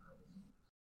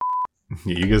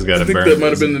 Yeah, you guys got I to think burn. that might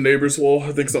have been the neighbor's wall.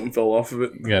 I think something fell off of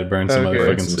it. You got to burn some Okay.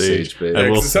 motherfucking Some sage. babe. I Yeah,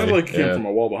 will 'cause it sounded say, like it came yeah. from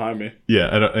a wall behind me. yeah,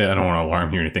 I don't want to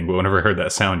alarm you or anything, but whenever I heard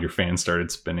that sound, your fan started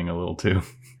spinning a little too.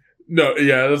 No,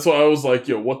 yeah, that's why I was like,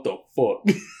 yo, what the fuck?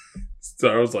 So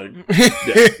I was like,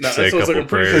 yeah. No, Say a so I was like, couple I'm pretty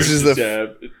sure prayers. it's This is just, the- yeah.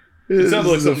 It sounded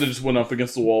like This is something that just went up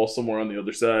against the wall somewhere on the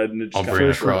other side, and it just I'll kinda bring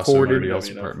it first across to recorded, somebody else's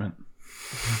you know. apartment.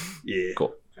 Yeah.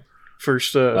 Cool.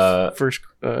 First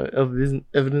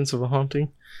evidence of a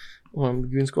haunting on the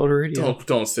Goon Squad Radio.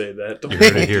 Don't say that. Don't You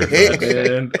heard it here first.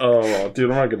 man. Oh, dude,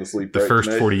 I'm not gonna sleep. The right first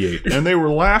tonight. 48. And they were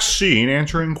last seen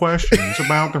answering questions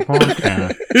about the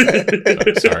podcast.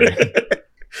 Sorry.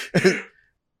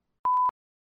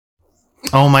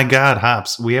 Oh my God,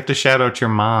 Hops. We have to shout out your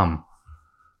mom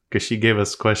because she gave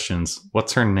us questions.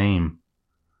 What's her name?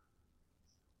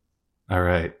 All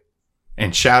right.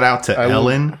 And shout out to I will-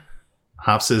 Ellen,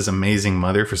 Hops' amazing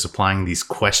mother, for supplying these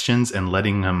questions and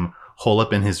letting him hole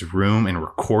up in his room and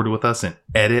record with us and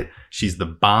edit. She's the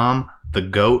bomb, the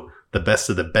goat, the best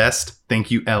of the best. Thank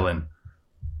you, Ellen.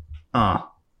 Oh,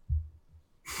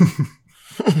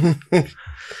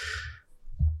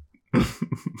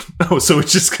 so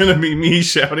it's just gonna be me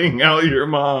shouting out your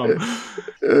mom.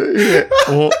 Yeah.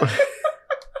 Well,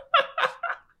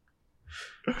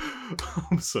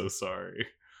 I'm so sorry.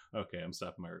 Okay, I'm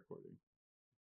stopping my recording.